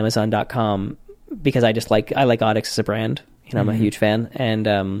that on Amazon.com because I like Audix as a brand. I'm a huge fan,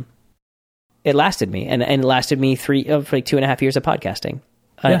 and it lasted me, and it lasted me 2.5 years of podcasting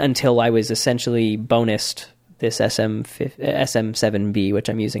until I was essentially bonused this SM7B, which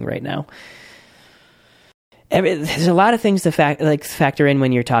I'm using right now. There's a lot of things to factor in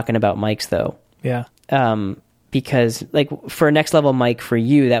when you're talking about mics, though. Yeah. Because for a next level mic for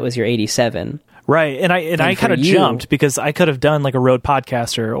you, that was your 87. Right. And I kind of jumped because I could have done like a Rode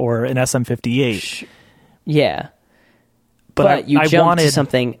Podcaster or an SM58. Yeah. But you jumped to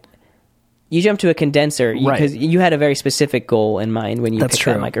something. You jumped to a condenser because you had a very specific goal in mind when you picked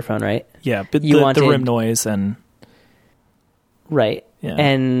that microphone, right? Yeah, but you wanted the rim noise and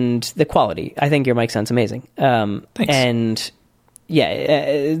and the quality. I think your mic sounds amazing. Thanks. And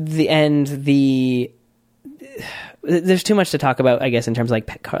there's too much to talk about, I guess, in terms of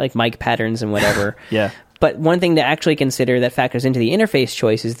like mic patterns and whatever. Yeah. But one thing to actually consider that factors into the interface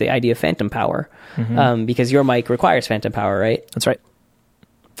choice is the idea of phantom power, because your mic requires phantom power, right? That's right.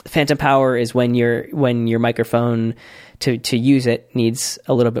 Phantom power is when your microphone to use it needs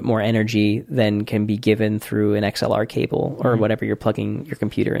a little bit more energy than can be given through an XLR cable or whatever you're plugging your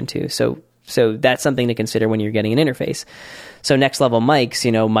computer into. So that's something to consider when you're getting an interface. So next level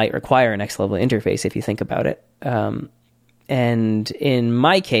mics, might require a next level interface if you think about it. And in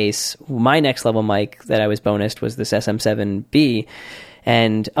my case, my next level mic that I was bonused was this SM7B,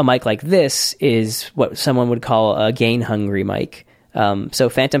 and a mic like this is what someone would call a gain hungry mic. So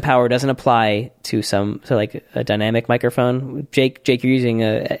phantom power doesn't apply to like a dynamic microphone. Jake, you're using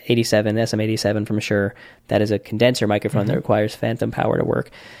a SM87 from Shure. That is a condenser microphone that requires phantom power to work.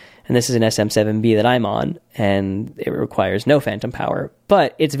 And this is an SM7B that I'm on, and it requires no phantom power.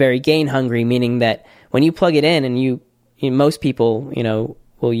 But it's very gain hungry, meaning that when you plug it in, and most people,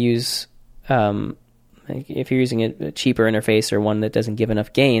 will use, if you're using a cheaper interface or one that doesn't give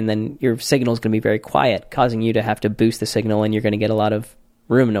enough gain, then your signal is going to be very quiet, causing you to have to boost the signal, and you're going to get a lot of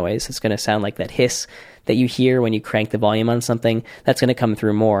room noise. It's going to sound like that hiss that you hear when you crank the volume on something. That's going to come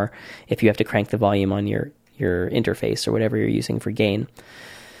through more if you have to crank the volume on your interface or whatever you're using for gain.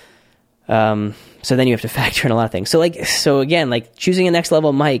 So then you have to factor in a lot of things. So again, choosing a next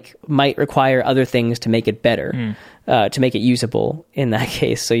level mic might require other things to make it better, to make it usable in that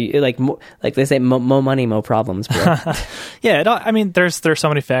case. So you, like they say, more money, more problems, bro. Yeah. There's so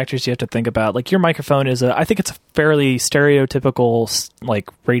many factors you have to think about. Like your microphone I think it's a fairly stereotypical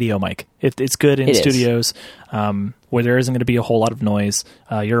radio mic. It's good in studios, where there isn't going to be a whole lot of noise.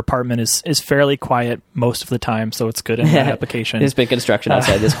 Your apartment is fairly quiet most of the time, so it's good in that application. There's been construction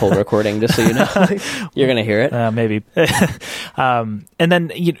outside this whole recording, just so you know. You're going to hear it. Maybe. And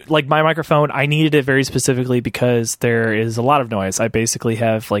then, my microphone, I needed it very specifically because there is a lot of noise. I basically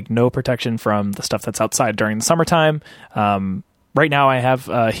have no protection from the stuff that's outside during the summertime. Right now I have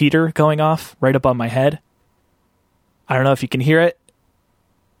a heater going off right above my head. I don't know if you can hear it,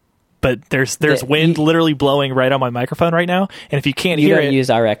 but there's wind literally blowing right on my microphone right now. And if you can't hear it... You don't use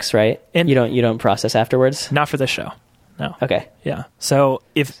RX, right? And you don't process afterwards? Not for this show. No. Okay. Yeah. So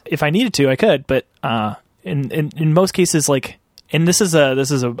if I needed to, I could, but in most cases, and this is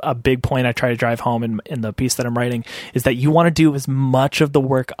a big point I try to drive home in the piece that I'm writing, is that you want to do as much of the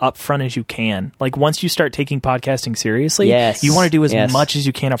work up front as you can. Once you start taking podcasting seriously, you want to do as much as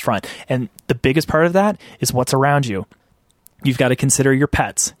you can up front. And the biggest part of that is what's around you. You've got to consider your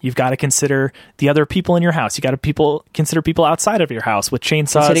pets. You've got to consider the other people in your house. You got to consider people outside of your house with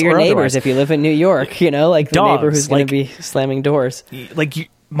chainsaws. Consider your or neighbors otherwise. If you live in New York, the dogs, neighbor who's going to be slamming doors.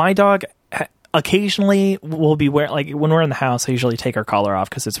 My dog occasionally will be wearing, when we're in the house, I usually take her collar off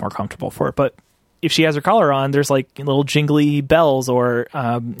because it's more comfortable for it. But if she has her collar on, there's little jingly bells or,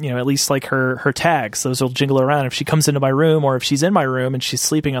 at least her tags. Those will jingle around. If she comes into my room or if she's in my room and she's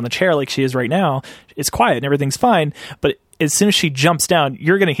sleeping on the chair like she is right now, it's quiet and everything's fine. But as soon as she jumps down,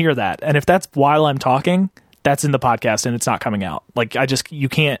 you're going to hear that. And if that's while I'm talking, that's in the podcast and it's not coming out. You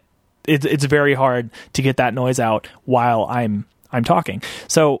can't, it's very hard to get that noise out while I'm talking.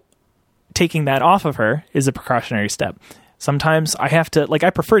 So taking that off of her is a precautionary step. Sometimes I have to,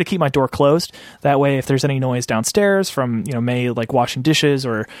 I prefer to keep my door closed. That way, if there's any noise downstairs from, May, washing dishes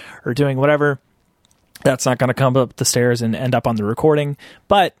or doing whatever, that's not going to come up the stairs and end up on the recording.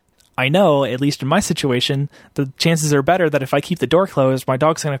 But I know, at least in my situation, the chances are better that if I keep the door closed, my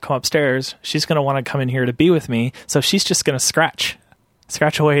dog's going to come upstairs. She's going to want to come in here to be with me. So she's just going to scratch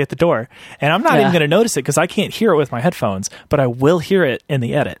away at the door. And I'm not even going to notice it because I can't hear it with my headphones, but I will hear it in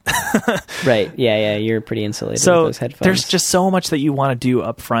the edit. Right. Yeah. You're pretty insulated So with those headphones. there's just so much that you want to do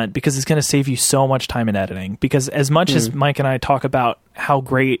up front because it's going to save you so much time in editing. Because as much as Mike and I talk about how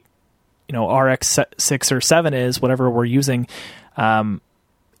great, RX 6 or 7 is, whatever we're using,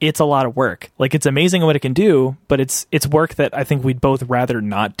 it's a lot of work. Like, it's amazing what it can do, but it's work that I think we'd both rather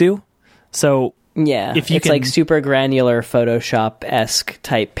not do. So yeah, if you it's like super granular Photoshop-esque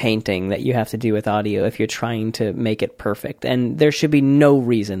type painting that you have to do with audio if you're trying to make it perfect. And there should be no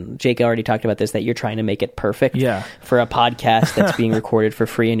reason, Jake already talked about this, that you're trying to make it perfect for a podcast that's being recorded for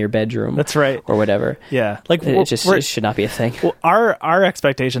free in your bedroom. That's right. Or whatever. Yeah. Like, it should not be a thing. Well, our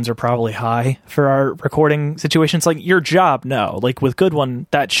expectations are probably high for our recording situations. Like, your job, no. Like, with Good One,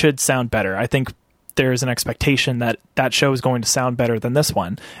 that should sound better. I think there's an expectation that show is going to sound better than this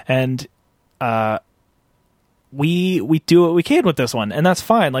one. And we do what we can with this one, and that's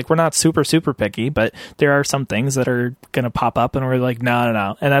fine. Like, we're not super picky, but there are some things that are going to pop up and we're like,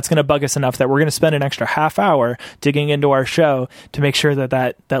 no. And that's going to bug us enough that we're going to spend an extra half hour digging into our show to make sure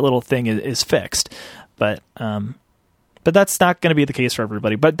that little thing is fixed. But that's not going to be the case for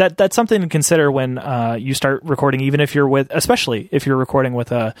everybody. But that's something to consider when you start recording, even if you're especially if you're recording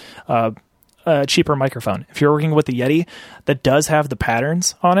with a cheaper microphone. If you're working with the Yeti that does have the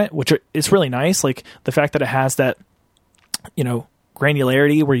patterns on it, which is really nice, like the fact that it has that,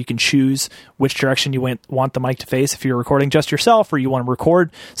 granularity where you can choose which direction you want the mic to face. If you're recording just yourself or you want to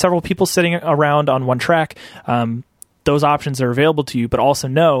record several people sitting around on one track, those options are available to you, but also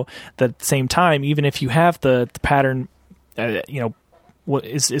know that at the same time, even if you have the pattern, what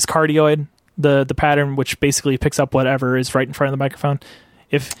is cardioid, the pattern, which basically picks up whatever is right in front of the microphone.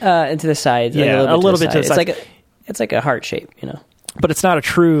 Into the sides, a little bit to the side. It's like a heart shape, But it's not a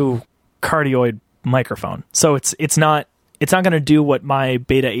true cardioid microphone, so it's not going to do what my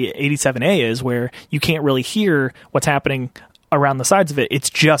Beta 87A is, where you can't really hear what's happening around the sides of it. It's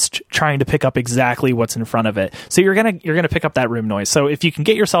just trying to pick up exactly what's in front of it. So you're gonna pick up that room noise. So if you can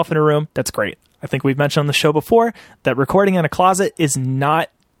get yourself in a room, that's great. I think we've mentioned on the show before that recording in a closet is not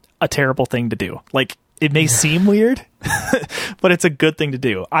a terrible thing to do. Like, it may seem weird, but it's a good thing to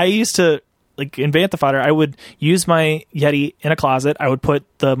do. I used to, like in Bantha Fodder, I would use my Yeti in a closet. I would put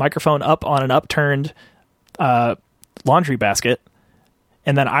the microphone up on an upturned laundry basket,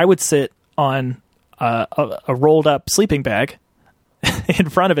 and then I would sit on a rolled up sleeping bag in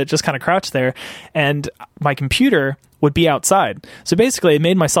front of it, just kind of crouched there, and my computer would be outside. So basically, I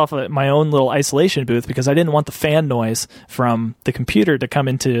made myself my own little isolation booth because I didn't want the fan noise from the computer to come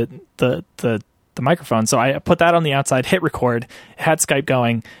into the microphone. So I put that on the outside, hit record, had Skype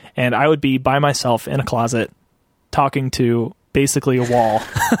going, and I would be by myself in a closet talking to basically a wall,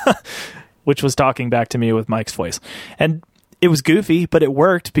 which was talking back to me with Mike's voice. And it was goofy, but it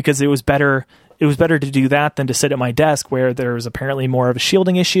worked because it was better to do that than to sit at my desk where there was apparently more of a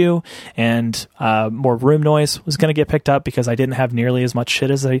shielding issue and more room noise was going to get picked up because I didn't have nearly as much shit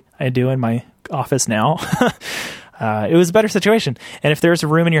as I do in my office now. It was a better situation. And if there's a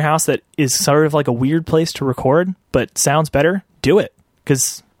room in your house that is sort of like a weird place to record, but sounds better, do it.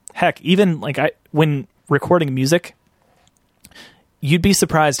 Because, heck, even like when recording music, you'd be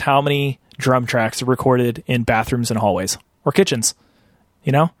surprised how many drum tracks are recorded in bathrooms and hallways or kitchens.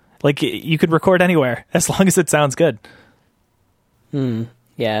 Like, you could record anywhere as long as it sounds good.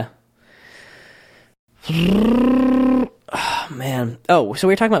 Yeah. Oh, man. Oh, so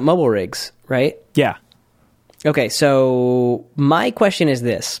we were talking about mobile rigs, right? Yeah. Okay, so my question is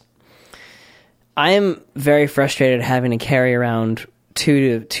this. I am very frustrated having to carry around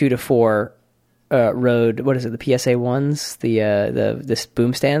two to four Rode, what is it, the PSA ones, the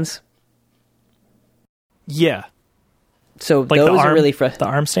boom stands? Yeah. So like those are really the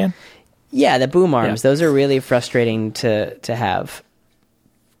arm stand? Yeah, the boom arms. Yeah. Those are really frustrating to have.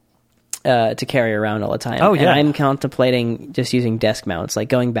 To carry around all the time. Oh, yeah. And I'm contemplating just using desk mounts, like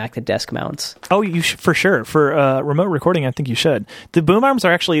going back to desk mounts. Oh, you should, for sure. For remote recording, I think you should. The boom arms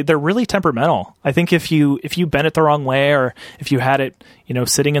are they're really temperamental. I think if you bent it the wrong way, or if you had it,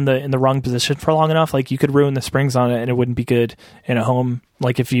 sitting in the wrong position for long enough, like you could ruin the springs on it and it wouldn't be good in a home.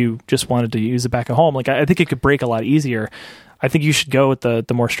 Like if you just wanted to use it back at home, like I think it could break a lot easier. I think you should go with the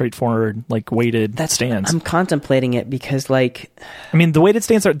more straightforward, like weighted stands. I'm contemplating it because, like, I mean, the weighted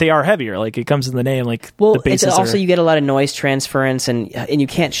stands are heavier. Like it comes in the name. Like, well, the bases it's also you get a lot of noise transference and you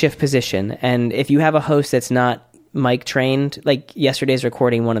can't shift position. And if you have a host that's not mic trained, like yesterday's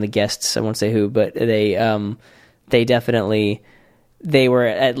recording, one of the guests, I won't say who, but they definitely they were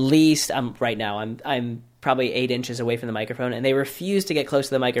at least right now I'm probably 8 inches away from the microphone, and they refuse to get close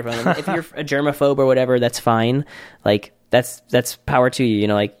to the microphone. And if you're a germaphobe or whatever, that's fine. Like that's power to you. You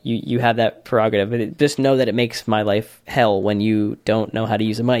know, like you have that prerogative. But just know that it makes my life hell when you don't know how to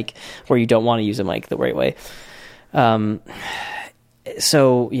use a mic, or you don't want to use a mic the right way.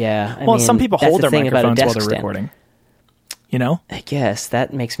 So yeah. I mean, some people hold their microphones while they're stand. recording. You know, I guess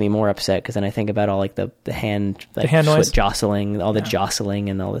that makes me more upset because then I think about all like the hand, like, the hand noise, jostling, all the jostling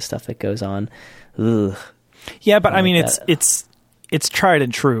and all the stuff that goes on. Ugh. Yeah, but I mean, it's tried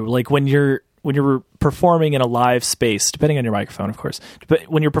and true. Like when you're performing in a live space, depending on your microphone, of course. But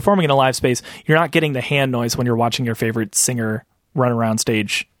when you're performing in a live space, you're not getting the hand noise when you're watching your favorite singer run around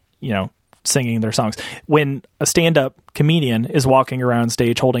stage, you know, singing their songs. When a stand-up comedian is walking around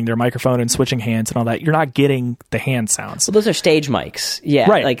stage holding their microphone and switching hands and all that, you're not getting the hand sounds. Well, those are stage mics. Yeah.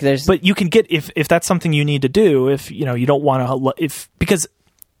 Right. Like but you can get, if that's something you need to do, if, you know, you don't want to, because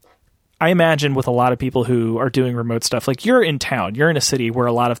I imagine with a lot of people who are doing remote stuff, like you're in town, you're in a city where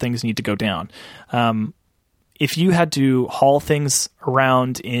a lot of things need to go down. If you had to haul things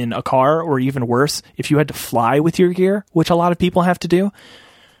around in a car, or even worse, if you had to fly with your gear, which a lot of people have to do,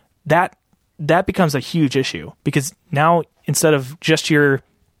 that becomes a huge issue, because now instead of just your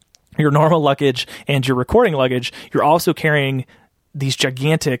normal luggage and your recording luggage, you're also carrying these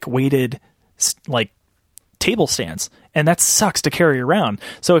gigantic weighted like table stands, and that sucks to carry around.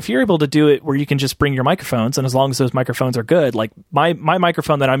 So if you're able to do it where you can just bring your microphones, and as long as those microphones are good, like my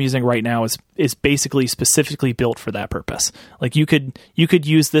microphone that I'm using right now is basically specifically built for that purpose. Like you could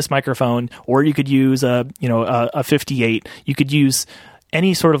use this microphone, or you could use a 58. You could use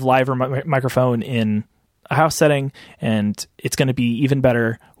any sort of live microphone in a house setting, and it's going to be even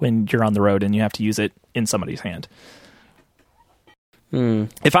better when you're on the road and you have to use it in somebody's hand.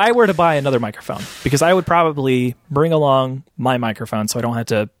 If I were to buy another microphone, because I would probably bring along my microphone so I don't have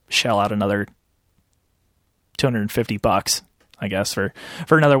to shell out another $250, I guess, for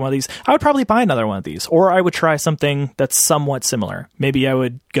another one of these, I would probably buy another one of these, or I would try something that's somewhat similar. Maybe I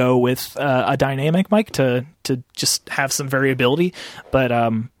would go with a dynamic mic to just have some variability. But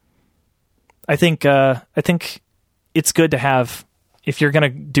I think it's good to have, if you're going to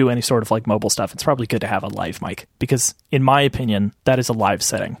do any sort of like mobile stuff, it's probably good to have a live mic, because in my opinion, that is a live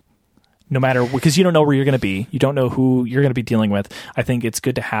setting. No matter, because you don't know where you're going to be, you don't know who you're going to be dealing with. I think it's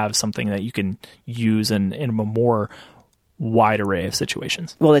good to have something that you can use in a more wide array of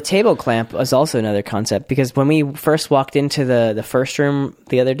situations. Well, the table clamp is also another concept, because when we first walked into the first room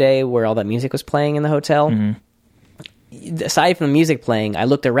the other day where all that music was playing in the hotel, aside from the music playing, I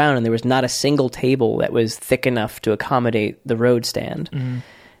looked around and there was not a single table that was thick enough to accommodate the road stand.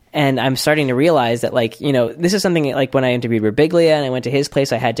 And I'm starting to realize that, like, you know, this is something like when I interviewed Rabiglia and I went to his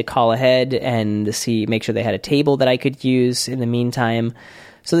place, I had to call ahead and make sure they had a table that I could use in the meantime.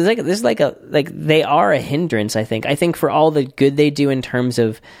 So they are a hindrance, I think. I think for all the good they do in terms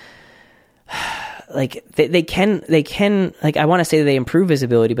of, like, they can, like, I want to say that they improve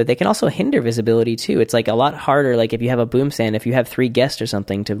visibility, but they can also hinder visibility too. It's like a lot harder, like if you have a boom stand, if you have 3 guests or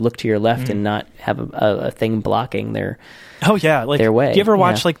something, to look to your left and not have a thing blocking their their way. Do you ever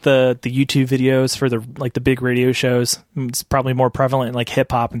watch like the YouTube videos for the big radio shows? It's probably more prevalent in like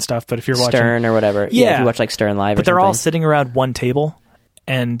hip hop and stuff, but if you're watching Stern or whatever, if you watch like Stern Live, but they're all sitting around one table,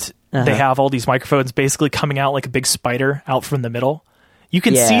 and they have all these microphones basically coming out like a big spider out from the middle. You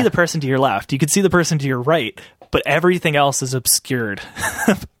can see the person to your left, you can see the person to your right, but everything else is obscured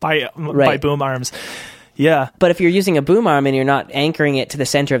by boom arms. Yeah. But if you're using a boom arm and you're not anchoring it to the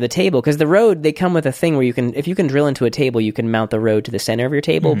center of the table, because the Rode, they come with a thing where if you can drill into a table, you can mount the Rode to the center of your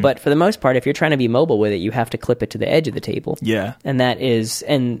table. But for the most part, if you're trying to be mobile with it, you have to clip it to the edge of the table. Yeah. And that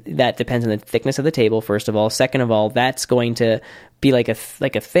depends on the thickness of the table, first of all. Second of all, that's going to be like a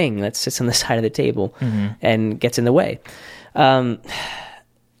thing that sits on the side of the table and gets in the way. I'm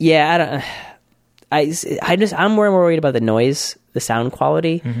more worried about the noise, the sound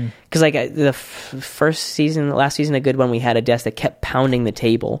quality, because like the last season, a good one, we had a desk that kept pounding the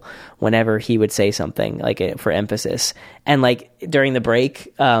table whenever he would say something, like for emphasis, and like during the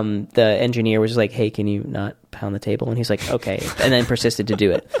break, the engineer was just like, "Hey, can you not pound the table?" And he's like, "Okay," and then persisted to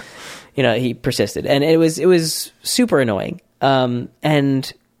do it. You know, he persisted, and it was super annoying.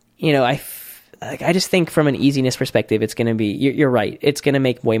 And you know, I just think from an easiness perspective, it's going to be, you're right, it's going to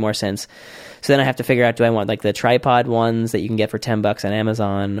make way more sense. So then I have to figure out, do I want like the tripod ones that you can get for $10 on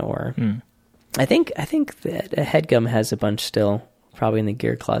Amazon, or I think that HeadGum has a bunch still probably in the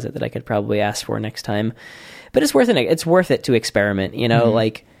gear closet that I could probably ask for next time. But it's worth it. It's worth it to experiment, you know,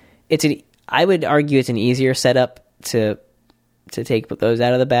 like I would argue it's an easier setup to take those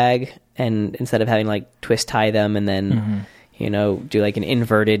out of the bag, and instead of having like twist tie them and then do like an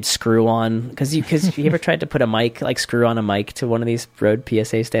inverted screw on, because you ever tried to put a mic, like screw on a mic to one of these Rode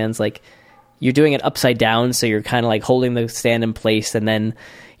PSA stands, like you're doing it upside down, so you're kind of like holding the stand in place and then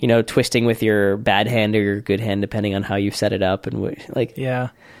twisting with your bad hand or your good hand depending on how you set it up, and like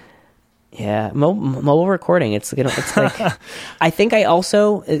mobile recording, it's like I think I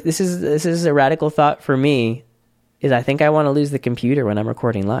also, this is a radical thought for me, is I think I want to lose the computer when I'm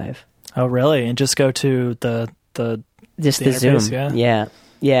recording live. Oh really? And just go to the Zoom. Yeah.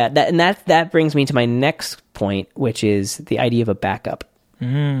 That brings me to my next point, which is the idea of a backup.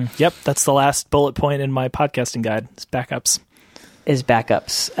 Yep, that's the last bullet point in my podcasting guide. Is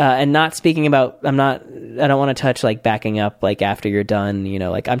backups. And not speaking about. I don't want to touch like backing up like after you're done.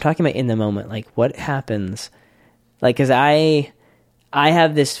 Like I'm talking about in the moment. Like what happens? Like, because I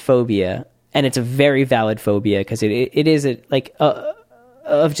have this phobia, and it's a very valid phobia, because it is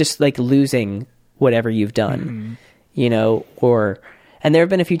of just like losing whatever you've done. And there have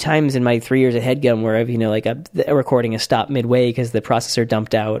been a few times in my 3 years at HeadGum where I've, a recording has stopped midway because the processor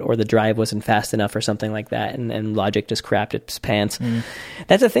dumped out or the drive wasn't fast enough or something like that, and Logic just crapped its pants.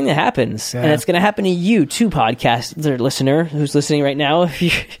 That's a thing that happens, and it's going to happen to you too, podcast listener who's listening right now.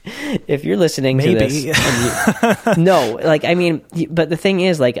 If you're listening to this, no, like I mean, but the thing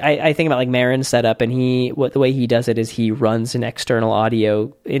is, like I think about like Marin's setup, and the way he does it is he runs an external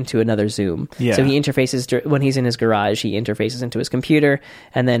audio into another Zoom. So he interfaces when he's in his garage. He interfaces into his computer,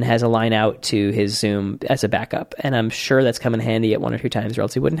 and then has a line out to his Zoom as a backup. And I'm sure that's come in handy at one or two times, or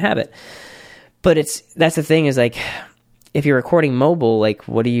else he wouldn't have it. But that's the thing, is like, if you're recording mobile, like,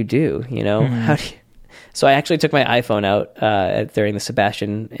 what do you do? How do you... So I actually took my iPhone out during the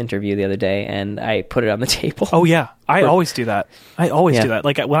Sebastian interview the other day, and I put it on the table. Oh yeah, I always do that. Do that.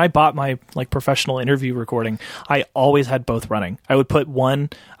 Like when I bought my like professional interview recording, I always had both running. I would put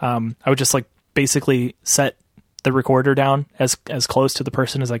one. I would just like basically set the recorder down as close to the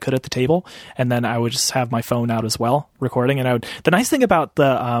person as I could at the table, and then I would just have my phone out as well recording. And the nice thing about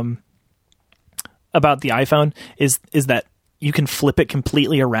the iPhone is that you can flip it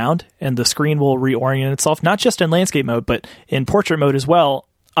completely around, and the screen will reorient itself, not just in landscape mode, but in portrait mode as well,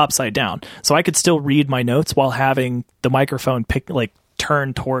 upside down. So I could still read my notes while having the microphone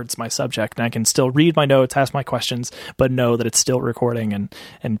turn towards my subject, and I can still read my notes, ask my questions, but know that it's still recording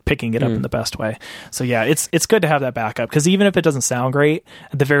and picking it up in the best way. So yeah, it's good to have that backup, because even if it doesn't sound great,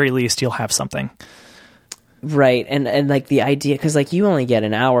 at the very least you'll have something. Right. And like the idea, because like you only get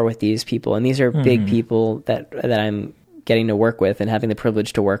an hour with these people, and these are big people that I'm getting to work with and having the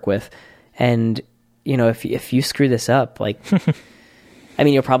privilege to work with. And if you screw this up, like I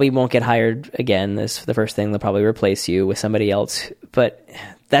mean, you probably won't get hired again. This the first thing. They'll probably replace you with somebody else. But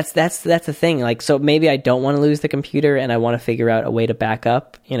that's the thing. Like, so maybe I don't want to lose the computer, and I want to figure out a way to back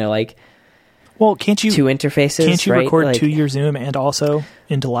up. Well, can't you two interfaces? Can't you right? record to your Zoom and also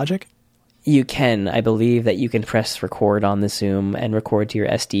into Logic? You can. I believe that you can press record on the Zoom and record to your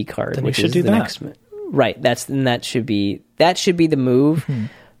SD card. Then we should do that. Right. That should be the move.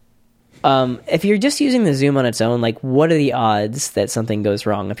 If you're just using the Zoom on its own, like, what are the odds that something goes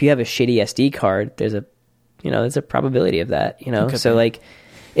wrong? If you have a shitty SD card, there's a probability of that, So like,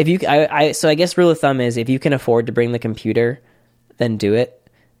 if you, so I guess rule of thumb is, if you can afford to bring the computer, then do it.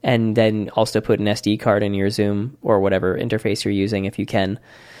 And then also put an SD card in your Zoom or whatever interface you're using, if you can,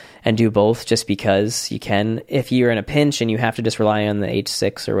 and do both just because you can. If you're in a pinch and you have to just rely on the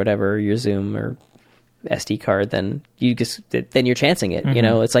H6 or whatever, your Zoom or SD card, then you're chancing it.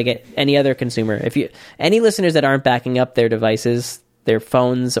 It's like any other consumer. Any listeners that aren't backing up their devices, their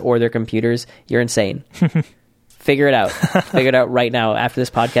phones or their computers, you're insane. Figure it out. Figure it out right now. After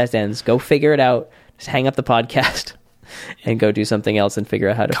this podcast ends, go figure it out. Just hang up the podcast and go do something else and figure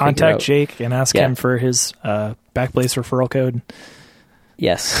out how to contact Jake and ask him for his Backblaze referral code.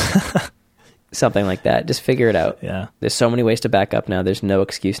 Yes. Something like that. Just figure it out. Yeah. There's so many ways to back up now. There's no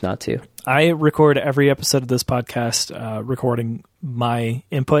excuse not to. I record every episode of this podcast, recording my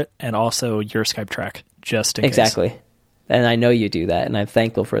input and also your Skype track, just in case. Exactly. And I know you do that, and I'm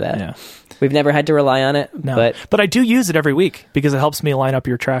thankful for that. Yeah. We've never had to rely on it. No. But I do use it every week because it helps me line up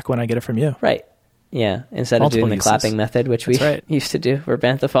your track when I get it from you. Right. Yeah. Instead of doing the clapping method, which we used to do for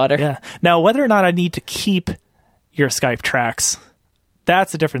Bantha Fodder. Yeah. Now, whether or not I need to keep your Skype tracks,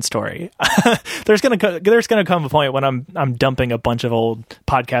 that's a different story. There's gonna come a point when I'm dumping a bunch of old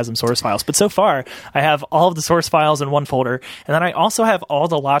Podcasm source files. But so far, I have all of the source files in one folder, and then I also have all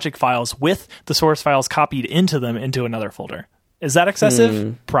the Logic files with the source files copied into them into another folder. Is that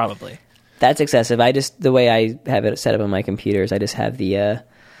excessive? Probably. That's excessive. The way I have it set up on my computers, I just have the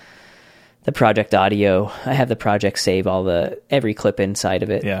the project audio. I have the project save every clip inside of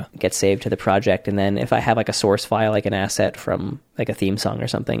it Yeah. gets saved to the project. And then if I have like a source file, like an asset from like a theme song or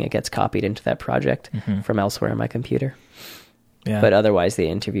something, it gets copied into that project from elsewhere on my computer. Yeah. But otherwise the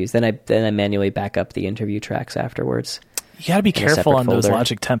interviews, then I manually back up the interview tracks afterwards. You got to be careful separate on those folder.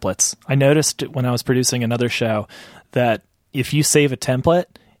 Logic templates. I noticed when I was producing another show that if you save a template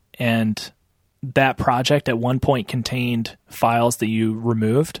and that project at one point contained files that you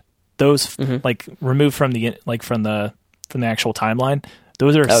removed, those like removed from the actual timeline,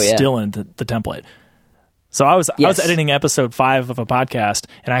 those are still in the template. So I was editing episode 5 of a podcast,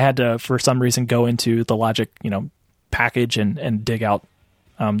 and I had to, for some reason, go into the Logic, package and dig out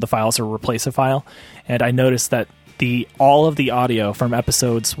the files or replace a file. And I noticed that all of the audio from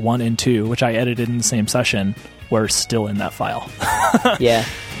episodes 1 and 2, which I edited in the same session, were still in that file. Yeah,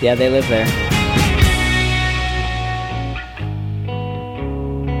 they live there.